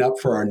sign up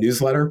for our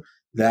newsletter,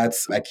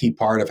 that's a key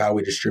part of how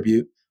we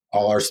distribute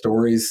all our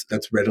stories.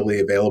 That's readily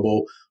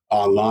available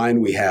online.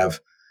 We have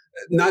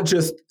not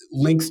just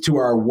links to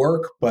our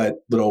work, but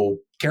little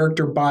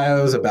character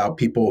bios about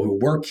people who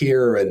work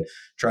here and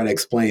trying to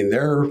explain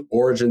their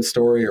origin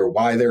story or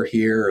why they're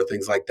here or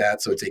things like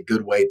that. So it's a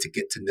good way to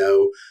get to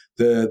know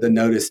the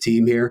NOTUS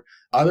team here.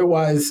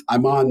 Otherwise,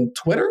 I'm on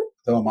Twitter,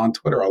 though I'm on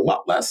Twitter a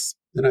lot less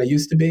than I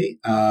used to be,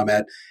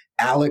 at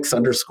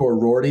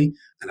Alex_Roarty.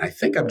 And I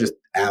think I'm just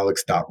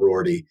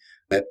Alex.Roarty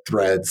at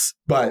Threads.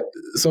 But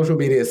social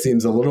media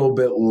seems a little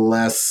bit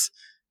less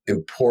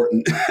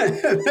important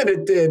than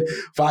it did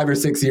 5 or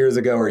 6 years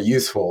ago, or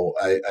useful,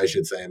 I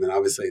should say. I mean,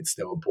 obviously it's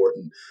still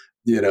important,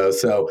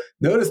 so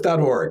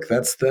notus.org,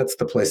 that's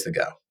the place to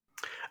go.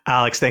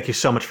 Alex, thank you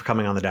so much for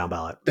coming on the Down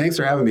Ballot. Thanks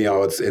for having me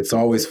all. It's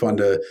always fun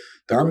there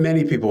aren't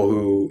many people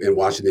who in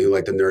Washington who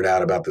like to nerd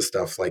out about this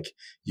stuff like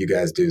you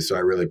guys do. So I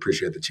really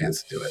appreciate the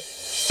chance to do it.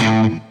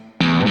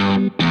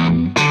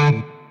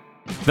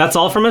 That's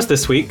all from us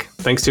this week.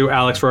 Thanks to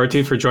Alex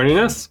Roarty for joining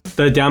us.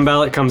 The Down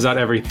Ballot comes out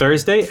every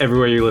Thursday,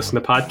 everywhere you listen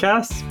to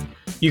podcasts.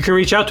 You can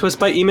reach out to us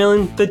by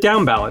emailing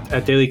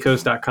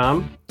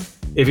thedownballot@dailykos.com.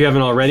 If you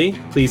haven't already,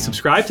 please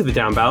subscribe to the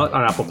Down Ballot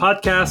on Apple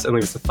Podcasts and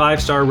leave us a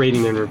 5-star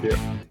rating and review.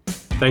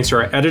 Thanks to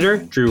our editor,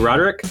 Drew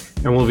Roderick,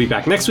 and we'll be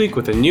back next week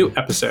with a new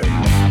episode.